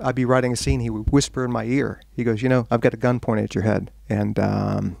 Sometimes I'd be writing a scene, he would whisper in my ear. He goes, I've got a gun pointed at your head. And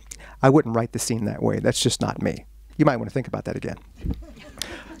I wouldn't write the scene that way. That's just not me. You might want to think about that again.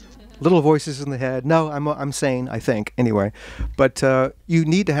 Little voices in the head. No, I'm sane, I think, anyway. But you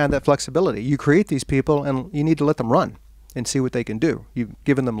need to have that flexibility. You create these people, and you need to let them run and see what they can do. You've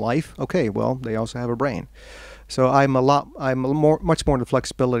given them life. Okay, well, they also have a brain. So I'm much more into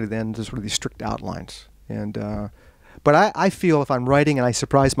flexibility than just sort of these strict outlines. And but I feel if I'm writing and I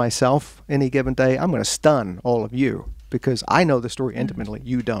surprise myself any given day, I'm going to stun all of you, because I know the story intimately.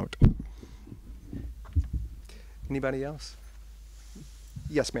 You don't. Anybody else?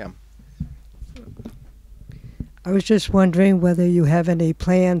 Yes, ma'am. I was just wondering whether you have any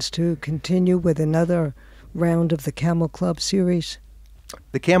plans to continue with another round of the Camel Club series.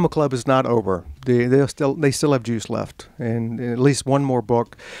 The Camel Club is not over. They still have juice left, and at least one more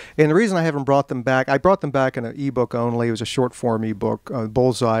book. And the reason I haven't brought them back, I brought them back in an ebook only. It was a short form ebook,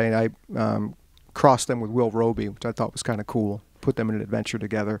 Bullseye, and I crossed them with Will Roby, which I thought was kind of cool. Put them in an adventure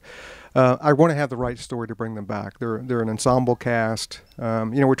together. I want to have the right story to bring them back. They're an ensemble cast.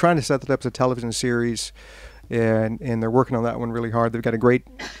 We're trying to set that up as a television series, and they're working on that one really hard. They've got a great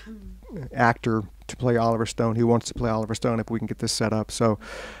actor to play Oliver Stone. Who wants to play Oliver Stone if we can get this set up? So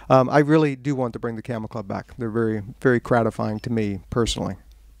I really do want to bring the Camel Club back. They're very, very gratifying to me personally.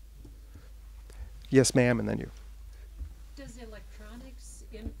 Yes, ma'am, and then you. Does electronics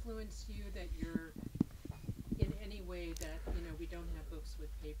influence you, that you're in any way that, we don't have books with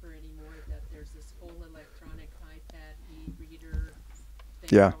paper anymore, that there's this whole electronic iPad e-reader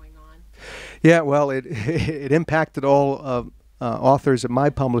thing going on? Yeah, well, it impacted all authors at my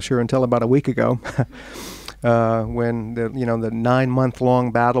publisher until about a week ago, when the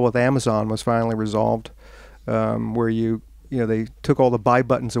 9-month-long battle with Amazon was finally resolved, where they took all the buy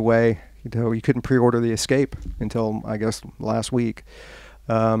buttons away. You couldn't pre-order the Escape until, I guess, last week.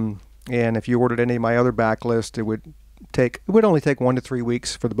 And if you ordered any of my other backlist, it would only take 1 to 3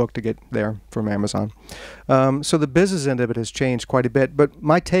 weeks for the book to get there from Amazon. So the business end of it has changed quite a bit. But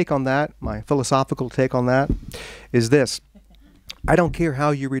my take on that, my philosophical take on that, is this. I don't care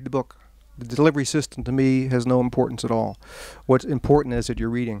how you read the book. The delivery system to me has no importance at all. What's important is that you're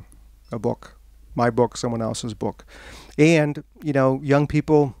reading a book. my book, someone else's book. And, you know, young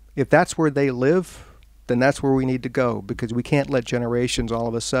people, if that's where they live, then that's where we need to go, because we can't let generations all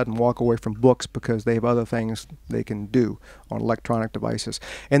of a sudden walk away from books because they have other things they can do on electronic devices.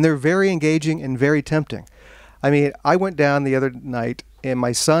 And they're very engaging and very tempting. I mean, I went down the other night, and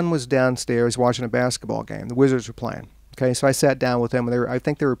my son was downstairs watching a basketball game. The Wizards were playing. Okay, so I sat down with him, and I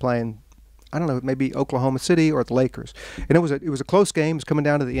think they were playing, I don't know, maybe Oklahoma City or the Lakers. And it was a close game. It was coming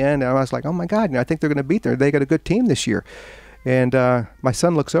down to the end, and I was like, oh my God, you know, I think they're going to beat them. They got a good team this year. And my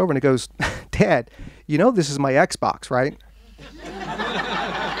son looks over and he goes, Dad, you know this is my Xbox, right?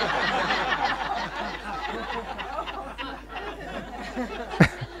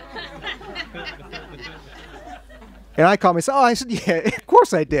 And I called myself, oh, I said, yeah, of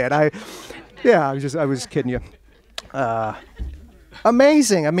course I did. I was kidding you.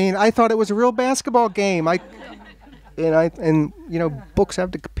 Amazing. I mean, I thought it was a real basketball game. And you know, books have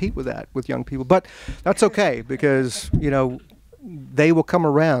to compete with that with young people, but that's okay, because, you know, they will come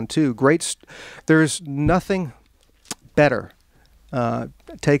around too. There's nothing better.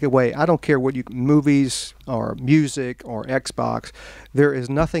 Take away. I don't care what movies or music or Xbox. There is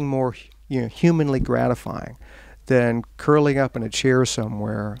nothing more, you know, humanly gratifying than curling up in a chair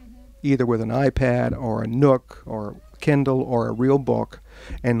somewhere, either with an iPad or a Nook or Kindle or a real book,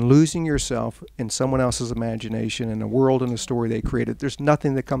 and losing yourself in someone else's imagination and a world and a story they created. There's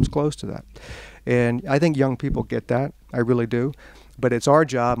nothing that comes close to that. And I think young people get that. I really do. But it's our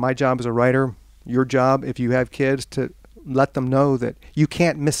job, my job as a writer, your job, if you have kids, to let them know that you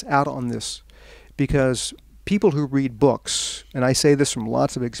can't miss out on this. Because people who read books, and I say this from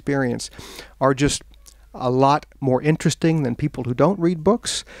lots of experience, are just a lot more interesting than people who don't read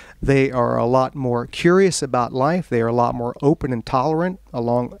books. They are a lot more curious about life. They are a lot more open and tolerant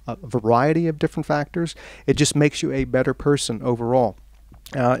along a variety of different factors. It just makes you a better person overall.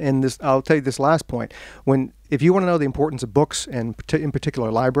 And this, I'll tell you this last point. If you want to know the importance of books, and in particular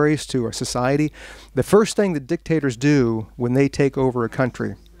libraries to a society, the first thing that dictators do when they take over a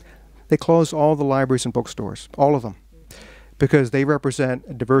country, they close all the libraries and bookstores, all of them, because they represent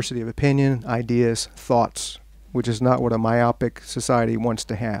a diversity of opinion, ideas, thoughts, which is not what a myopic society wants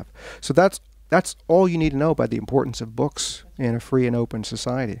to have. So that's all you need to know about the importance of books in a free and open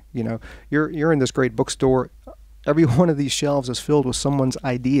society. You know, you're in this great bookstore. Every one of these shelves is filled with someone's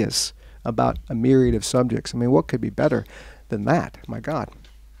ideas about a myriad of subjects. I mean, what could be better than that? My God.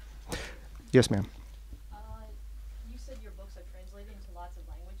 Yes, ma'am. You said your books are translated into lots of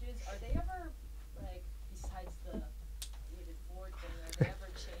languages. Are they ever, like, besides the board thing, are they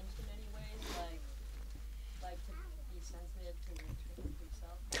ever changed in any ways, like to be sensitive to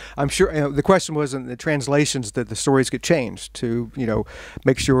yourself? I'm sure, you know, the question was in the translations that the stories get changed to, you know,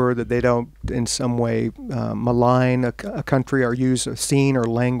 make sure that they don't in some way malign a country or use a scene or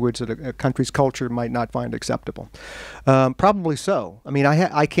language that a country's culture might not find acceptable. Probably so. I mean,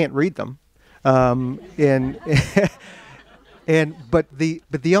 I can't read them, but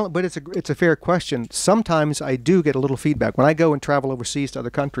it's a fair question. Sometimes I do get a little feedback when I go and travel overseas to other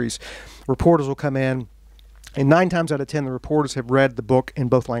countries. Reporters will come in. And 9 times out of 10, the reporters have read the book in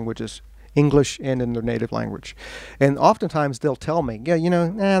both languages, English and in their native language. And oftentimes they'll tell me, yeah, you know,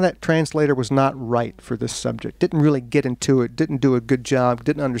 that translator was not right for this subject, didn't really get into it, didn't do a good job,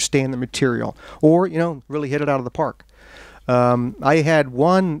 didn't understand the material, or, you know, really hit it out of the park. I had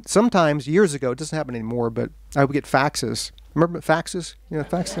one, sometimes years ago, it doesn't happen anymore, but I would get faxes. Remember faxes? You know,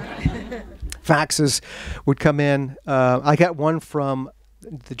 faxes? Faxes would come in. I got one from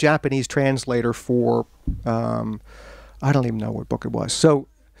the Japanese translator for, I don't even know what book it was. So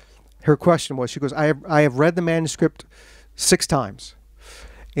her question was, she goes, I have read the manuscript 6 times,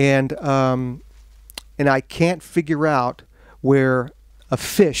 and I can't figure out where a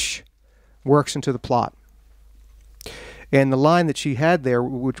fish works into the plot. And the line that she had there,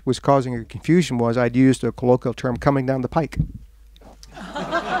 which was causing her confusion, was I'd used a colloquial term, coming down the pike.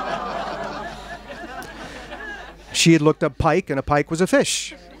 She had looked up pike, and a pike was a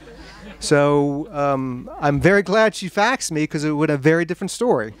fish. So I'm very glad she faxed me, because it would have a very different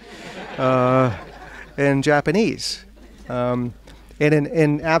story in Japanese. And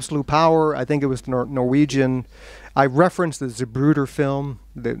in Absolute Power, I think it was Norwegian, I referenced the Zapruder film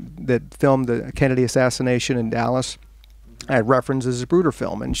that filmed the Kennedy assassination in Dallas. I referenced the Zapruder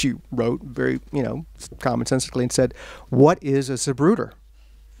film, and she wrote very, you know, commonsensically and said, "What is a Zapruder?"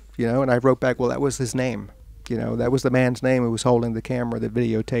 You know, and I wrote back, "Well, that was his name. You know, that was the man's name who was holding the camera that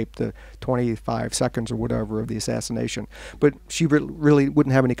videotaped the 25 seconds or whatever of the assassination." But she really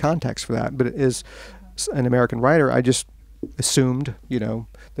wouldn't have any context for that. But as an American writer, I just assumed, you know,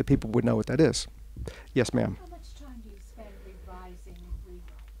 that people would know what that is. Yes, ma'am. How much time do you spend revising and rewriting?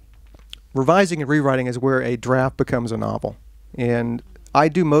 revising and rewriting is where a draft becomes a novel. And I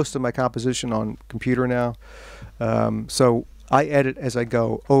do most of my composition on computer now. So I edit as I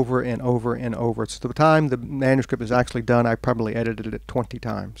go over and over and over. So the time the manuscript is actually done, I probably edited it 20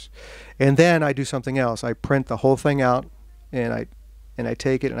 times. And then I do something else. I print the whole thing out, and I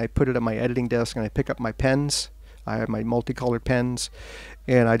take it and I put it at my editing desk, and I pick up my pens. I have my multicolored pens,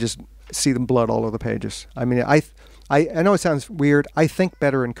 and I just see the blood all over the pages. I mean, I know it sounds weird. I think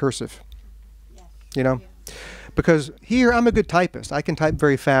better in cursive, you know? Because here, I'm a good typist. I can type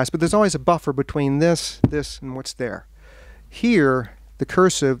very fast, but there's always a buffer between this, and what's there. Here, the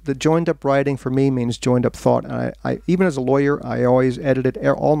cursive, the joined-up writing for me means joined-up thought. And I even as a lawyer, I always edited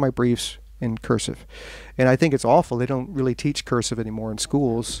all my briefs in cursive. And I think it's awful. They don't really teach cursive anymore in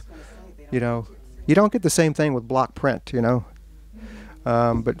schools. You know, you don't get the same thing with block print, you know.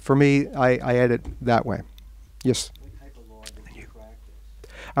 But for me, I edit that way. Yes?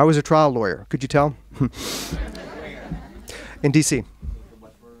 I was a trial lawyer. Could you tell? In D.C.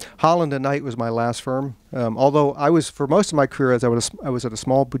 Holland and Knight was my last firm. Although I was, for most of my career, I was at a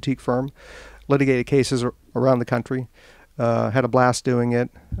small boutique firm, litigated cases around the country, had a blast doing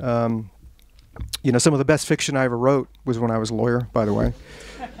it. You know, some of the best fiction I ever wrote was when I was a lawyer, by the way.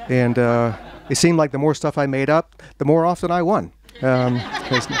 And it seemed like the more stuff I made up, the more often I won,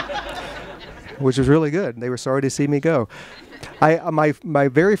 which was really good. They were sorry to see me go. My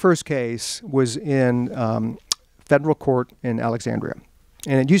very first case was in federal court in Alexandria.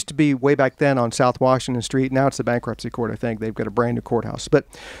 And it used to be way back then on South Washington Street. Now it's the bankruptcy court, I think. They've got a brand new courthouse. But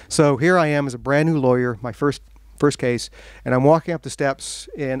so here I am as a brand new lawyer, my first case, and I'm walking up the steps,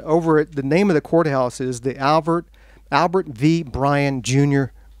 and over it, the name of the courthouse is the Albert V. Bryan Jr.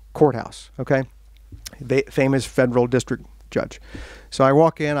 Courthouse, okay? Famous federal district judge. So I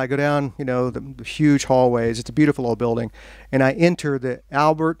walk in, I go down, you know, the huge hallways. It's a beautiful old building. And I enter the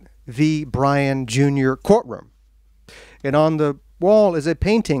Albert V. Bryan Jr. courtroom. And on the wall is a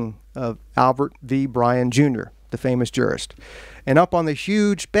painting of Albert V. Bryan Jr., the famous jurist. And up on the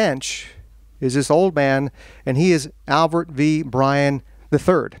huge bench is this old man, and he is Albert V. Bryan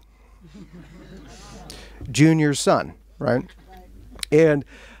III, Jr.'s son, right? And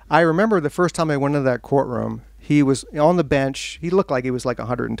I remember the first time I went into that courtroom, he was on the bench. He looked like he was like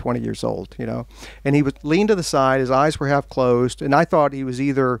 120 years old, you know. And he was leaned to the side. His eyes were half closed. And I thought he was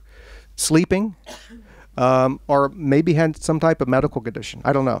either sleeping or maybe had some type of medical condition.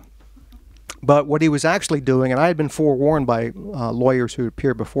 I don't know. But what he was actually doing, and I had been forewarned by lawyers who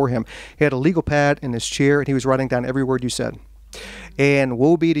appeared before him, he had a legal pad in his chair, and he was writing down every word you said. And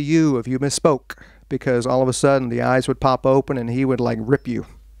woe be to you if you misspoke, because all of a sudden the eyes would pop open and he would like rip you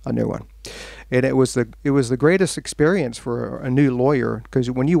a new one. And it was the greatest experience for a new lawyer,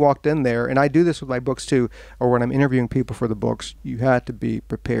 because when you walked in there, and I do this with my books too, or when I'm interviewing people for the books, you had to be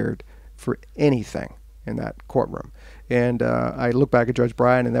prepared for anything in that courtroom. And I look back at Judge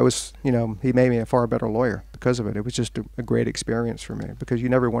Bryan, and that was, you know, he made me a far better lawyer because of it. It was just a great experience for me, because you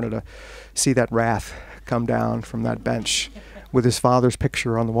never wanted to see that wrath come down from that bench with his father's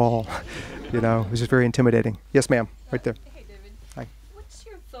picture on the wall. You know, it was just very intimidating. Yes, ma'am, right there. Hey, David. Hi. What's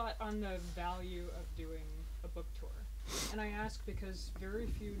your thought on the value of doing a book tour? And I ask because very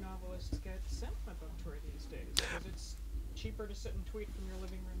few novelists get sent on a book tour these days, because it's cheaper to sit and tweet from your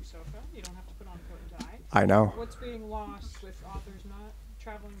living room sofa. You don't have to put on a coat and tie. I know. What's being lost with authors not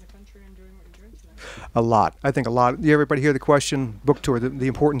traveling the country and doing what you're doing today? A lot. I think a lot. Everybody hear the question, book tour, the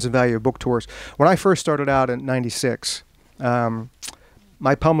importance and value of book tours. When I first started out in '96,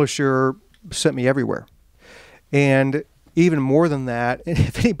 my publisher sent me everywhere. And even more than that,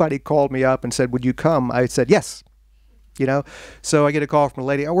 if anybody called me up and said, would you come? I said, yes. You know, so I get a call from a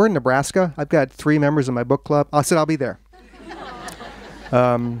lady, oh, we're in Nebraska. I've got 3 members of my book club. I said, I'll be there.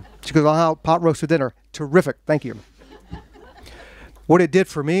 She goes, I'll have pot roast for dinner. Terrific. Thank you. What it did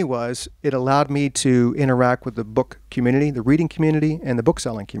for me was it allowed me to interact with the book community, the reading community, and the book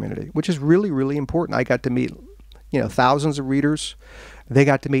selling community, which is really, really important. I got to meet, you know, thousands of readers. They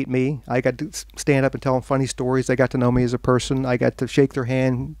got to meet me. I got to stand up and tell them funny stories. They got to know me as a person. I got to shake their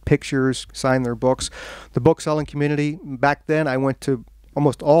hand, pictures, sign their books. The book selling community, back then I went to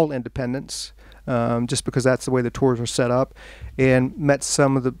almost all independents, just because that's the way the tours are set up, and met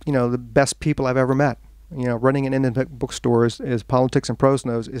some of the, you know, the best people I've ever met. You know, running an independent bookstore, as Politics and Prose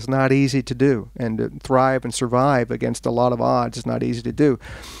knows, is not easy to do, and to thrive and survive against a lot of odds is not easy to do.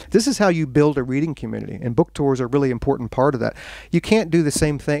 This is how you build a reading community, and book tours are a really important part of that. You can't do the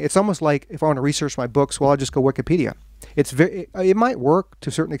same thing. It's almost like if I want to research my books, well, I'll just go Wikipedia. It might work to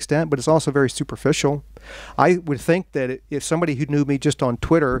a certain extent, but it's also very superficial. I would think that if somebody who knew me just on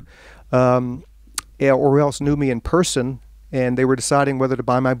Twitter, or else knew me in person, and they were deciding whether to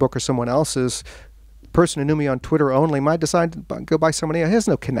buy my book or someone else's, the person who knew me on Twitter only might decide to go buy somebody else. He has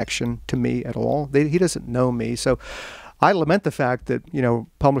no connection to me at all. He doesn't know me. So I lament the fact that, you know,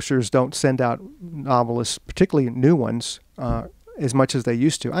 publishers don't send out novelists, particularly new ones, as much as they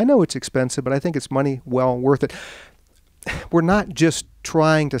used to. I know it's expensive, but I think it's money well worth it. We're not just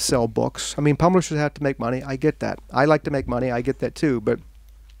trying to sell books. I mean, publishers have to make money. I get that. I like to make money. I get that too. But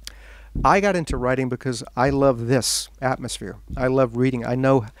I got into writing because I love this atmosphere. I love reading. I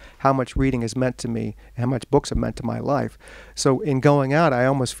know how much reading has meant to me, how much books have meant to my life. So in going out, I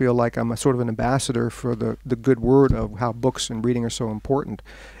almost feel like I'm a sort of an ambassador for the good word of how books and reading are so important.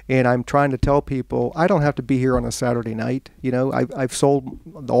 And I'm trying to tell people I don't have to be here on a Saturday night. You know, I've sold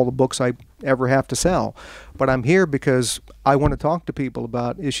all the books I ever have to sell. But I'm here because I want to talk to people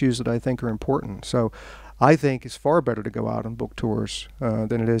about issues that I think are important. So I think it's far better to go out on book tours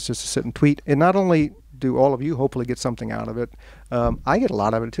than it is just to sit and tweet. And not only do all of you hopefully get something out of it, I get a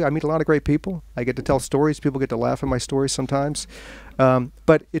lot of it too. I meet a lot of great people. I get to tell stories. People get to laugh at my stories sometimes.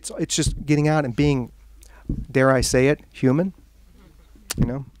 But it's just getting out and being, dare I say it, human. You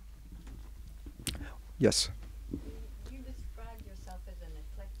know? Yes. You describe yourself as an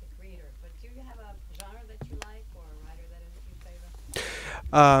eclectic reader, but do you have a genre that you like or a writer that you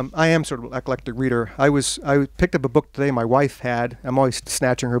favor? I am sort of an eclectic reader. I picked up a book today my wife had. I'm always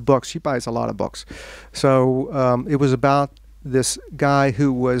snatching her books. She buys a lot of books. So it was about this guy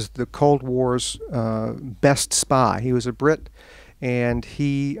who was the Cold War's best spy. He was a Brit, and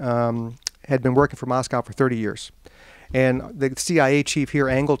he had been working for Moscow for 30 years. And the CIA chief here,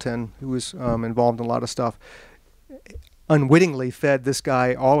 Angleton, who was involved in a lot of stuff, unwittingly fed this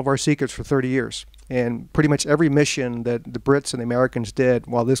guy all of our secrets for 30 years. And pretty much every mission that the Brits and the Americans did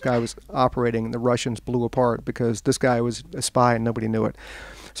while this guy was operating, the Russians blew apart because this guy was a spy and nobody knew it.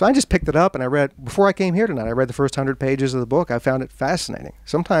 So I just picked it up and I read, before I came here tonight, I read the first 100 pages of the book. I found it fascinating.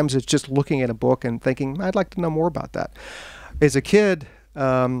 Sometimes it's just looking at a book and thinking, I'd like to know more about that. As a kid,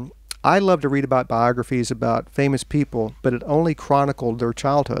 I loved to read about biographies about famous people, but it only chronicled their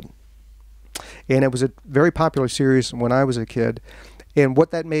childhood. And it was a very popular series when I was a kid. And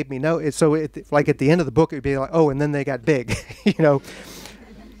what that made me know is, like at the end of the book, it would be like, oh, and then they got big, you know.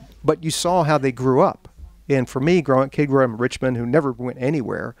 But you saw how they grew up. And for me, growing up in Richmond, who never went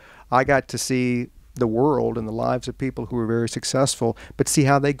anywhere, I got to see the world and the lives of people who were very successful, but see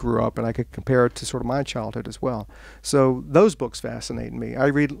how they grew up, and I could compare it to sort of my childhood as well. So those books fascinate me. I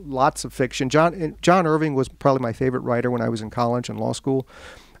read lots of fiction. John Irving was probably my favorite writer when I was in college and law school.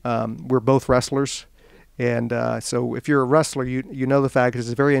 We're both wrestlers. And so if you're a wrestler, you know the fact that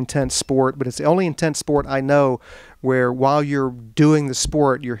it's a very intense sport, but it's the only intense sport I know where while you're doing the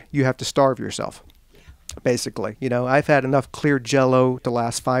sport, you have to starve yourself, basically. You know, I've had enough clear Jell-O to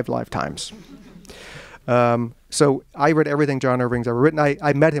last 5 lifetimes. So I read everything John Irving's ever written.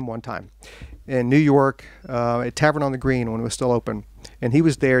 I met him one time in New York at Tavern on the Green when it was still open, and he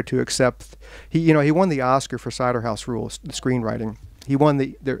was there to accept. He won the Oscar for Cider House Rules, the screenwriting. He won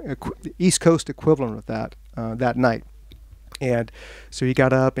the East Coast equivalent of that that night. And so he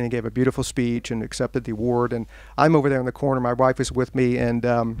got up and he gave a beautiful speech and accepted the award. And I'm over there in the corner. My wife was with me, and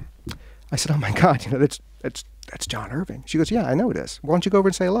I said, "Oh my God, you know, that's John Irving." She goes, "Yeah, I know it is. Why don't you go over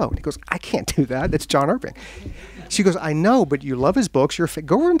and say hello?" And he goes, "I can't do that. It's John Irving." She goes, "I know, but you love his books. You're a fan.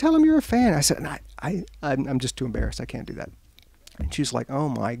 Go over and tell him you're a fan." I said, "I'm just too embarrassed. I can't do that." And she's like, "Oh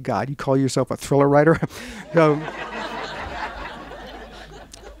my God, you call yourself a thriller writer?"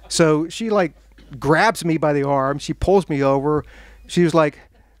 So she like grabs me by the arm. She pulls me over. She was like,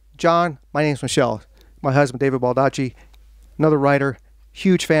 "John, my name's Michelle. My husband, David Baldacci, another writer,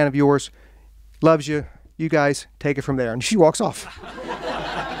 huge fan of yours, loves you. You guys take it from there." And she walks off.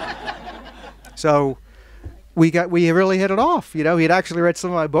 So we really hit it off. You know, he had actually read some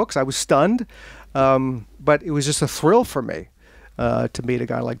of my books. I was stunned, but it was just a thrill for me to meet a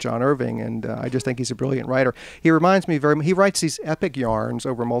guy like John Irving, and I just think he's a brilliant writer. He reminds me very much. He writes these epic yarns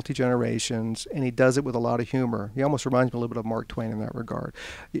over multi-generations, and he does it with a lot of humor. He almost reminds me a little bit of Mark Twain in that regard.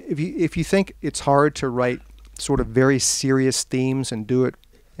 If you think it's hard to write sort of very serious themes and do it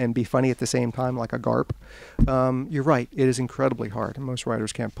and be funny at the same time, like a GARP, you're right. It is incredibly hard, and most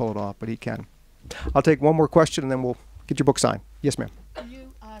writers can't pull it off, but he can. I'll take one more question, and then we'll get your book signed. Yes, ma'am. Can you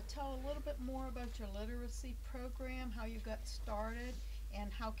tell a little bit more about your literacy program, how you got started,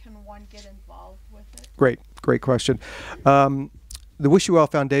 and how can one get involved with it? Great question. The Wish You Well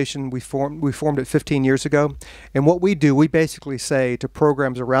Foundation, we formed it 15 years ago, and what we do, we basically say to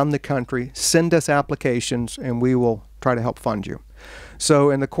programs around the country, send us applications, and we will try to help fund you. So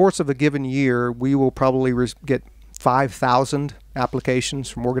in the course of a given year, we will probably get 5,000 applications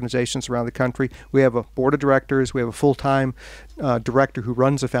from organizations around the country. We have a board of directors. We have a full-time director who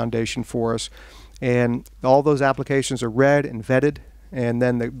runs the foundation for us. And all those applications are read and vetted, and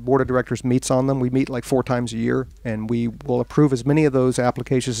then the board of directors meets on them. We meet like 4 times a year, and we will approve as many of those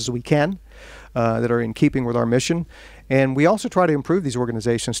applications as we can that are in keeping with our mission. And we also try to improve these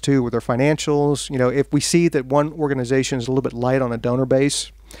organizations too with their financials. You know, if we see that one organization is a little bit light on a donor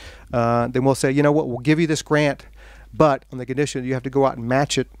base, then we'll say, you know what, we'll give you this grant, but on the condition you have to go out and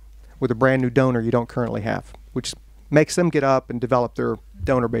match it with a brand new donor you don't currently have, which makes them get up and develop their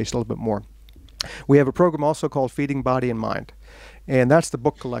donor base a little bit more. We have a program also called Feeding Body and Mind, and that's the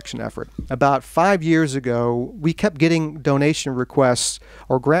book collection effort. About 5 years ago, we kept getting donation requests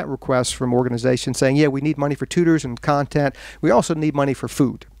or grant requests from organizations saying, yeah, we need money for tutors and content. We also need money for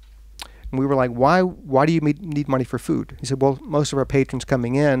food. And we were like, why do you need money for food? He said, well, most of our patrons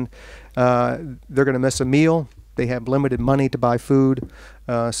coming in, they're going to miss a meal. They have limited money to buy food,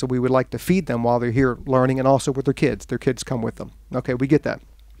 so we would like to feed them while they're here learning, and also with their kids. Their kids come with them. Okay, we get that.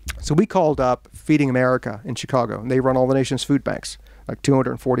 So we called up Feeding America in Chicago, and they run all the nation's food banks, like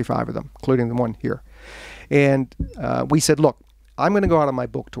 245 of them, including the one here. And we said, look, I'm going to go out on my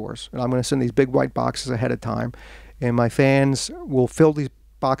book tours, and I'm going to send these big white boxes ahead of time, and my fans will fill these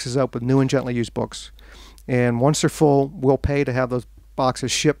boxes up with new and gently used books. And once they're full, we'll pay to have those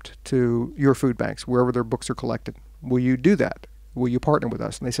boxes shipped to your food banks, wherever their books are collected. Will you do that? Will you partner with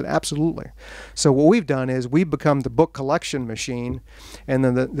us? And they said, absolutely. So what we've done is we've become the book collection machine, and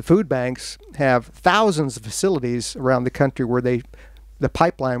then the food banks have thousands of facilities around the country where the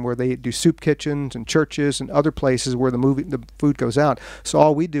pipeline where they do soup kitchens and churches and other places where the food goes out. So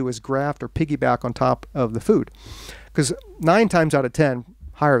all we do is graft or piggyback on top of the food. Because 9 times out of 10,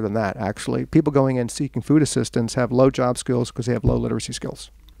 higher than that actually, people going in seeking food assistance have low job skills because they have low literacy skills.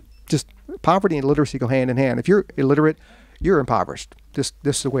 Just poverty and literacy go hand in hand. If you're illiterate, you're impoverished. This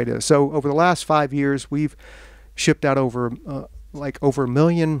is the way it is. So over the last 5 years, we've shipped out over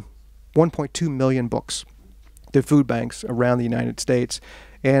 1.2 million books to food banks around the United States.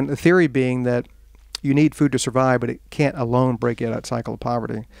 And the theory being that you need food to survive, but it can't alone break out that cycle of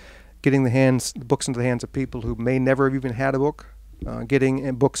poverty. Getting the books into the hands of people who may never have even had a book,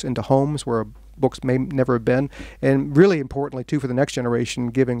 getting books into homes where books may never have been, and really importantly too for the next generation,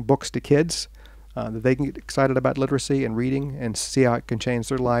 giving books to kids that they can get excited about literacy and reading and see how it can change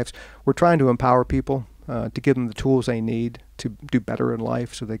their lives. We're trying to empower people to give them the tools they need to do better in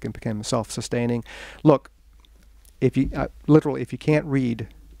life so they can become self-sustaining. Look, if you literally, if you can't read,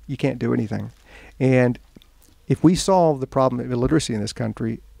 you can't do anything. And if we solve the problem of illiteracy in this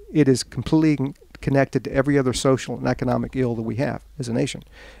country, it is completely connected to every other social and economic ill that we have as a nation.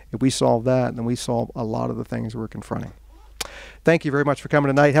 If we solve that, then we solve a lot of the things we're confronting. Thank you very much for coming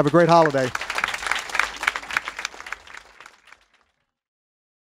tonight. Have a great holiday.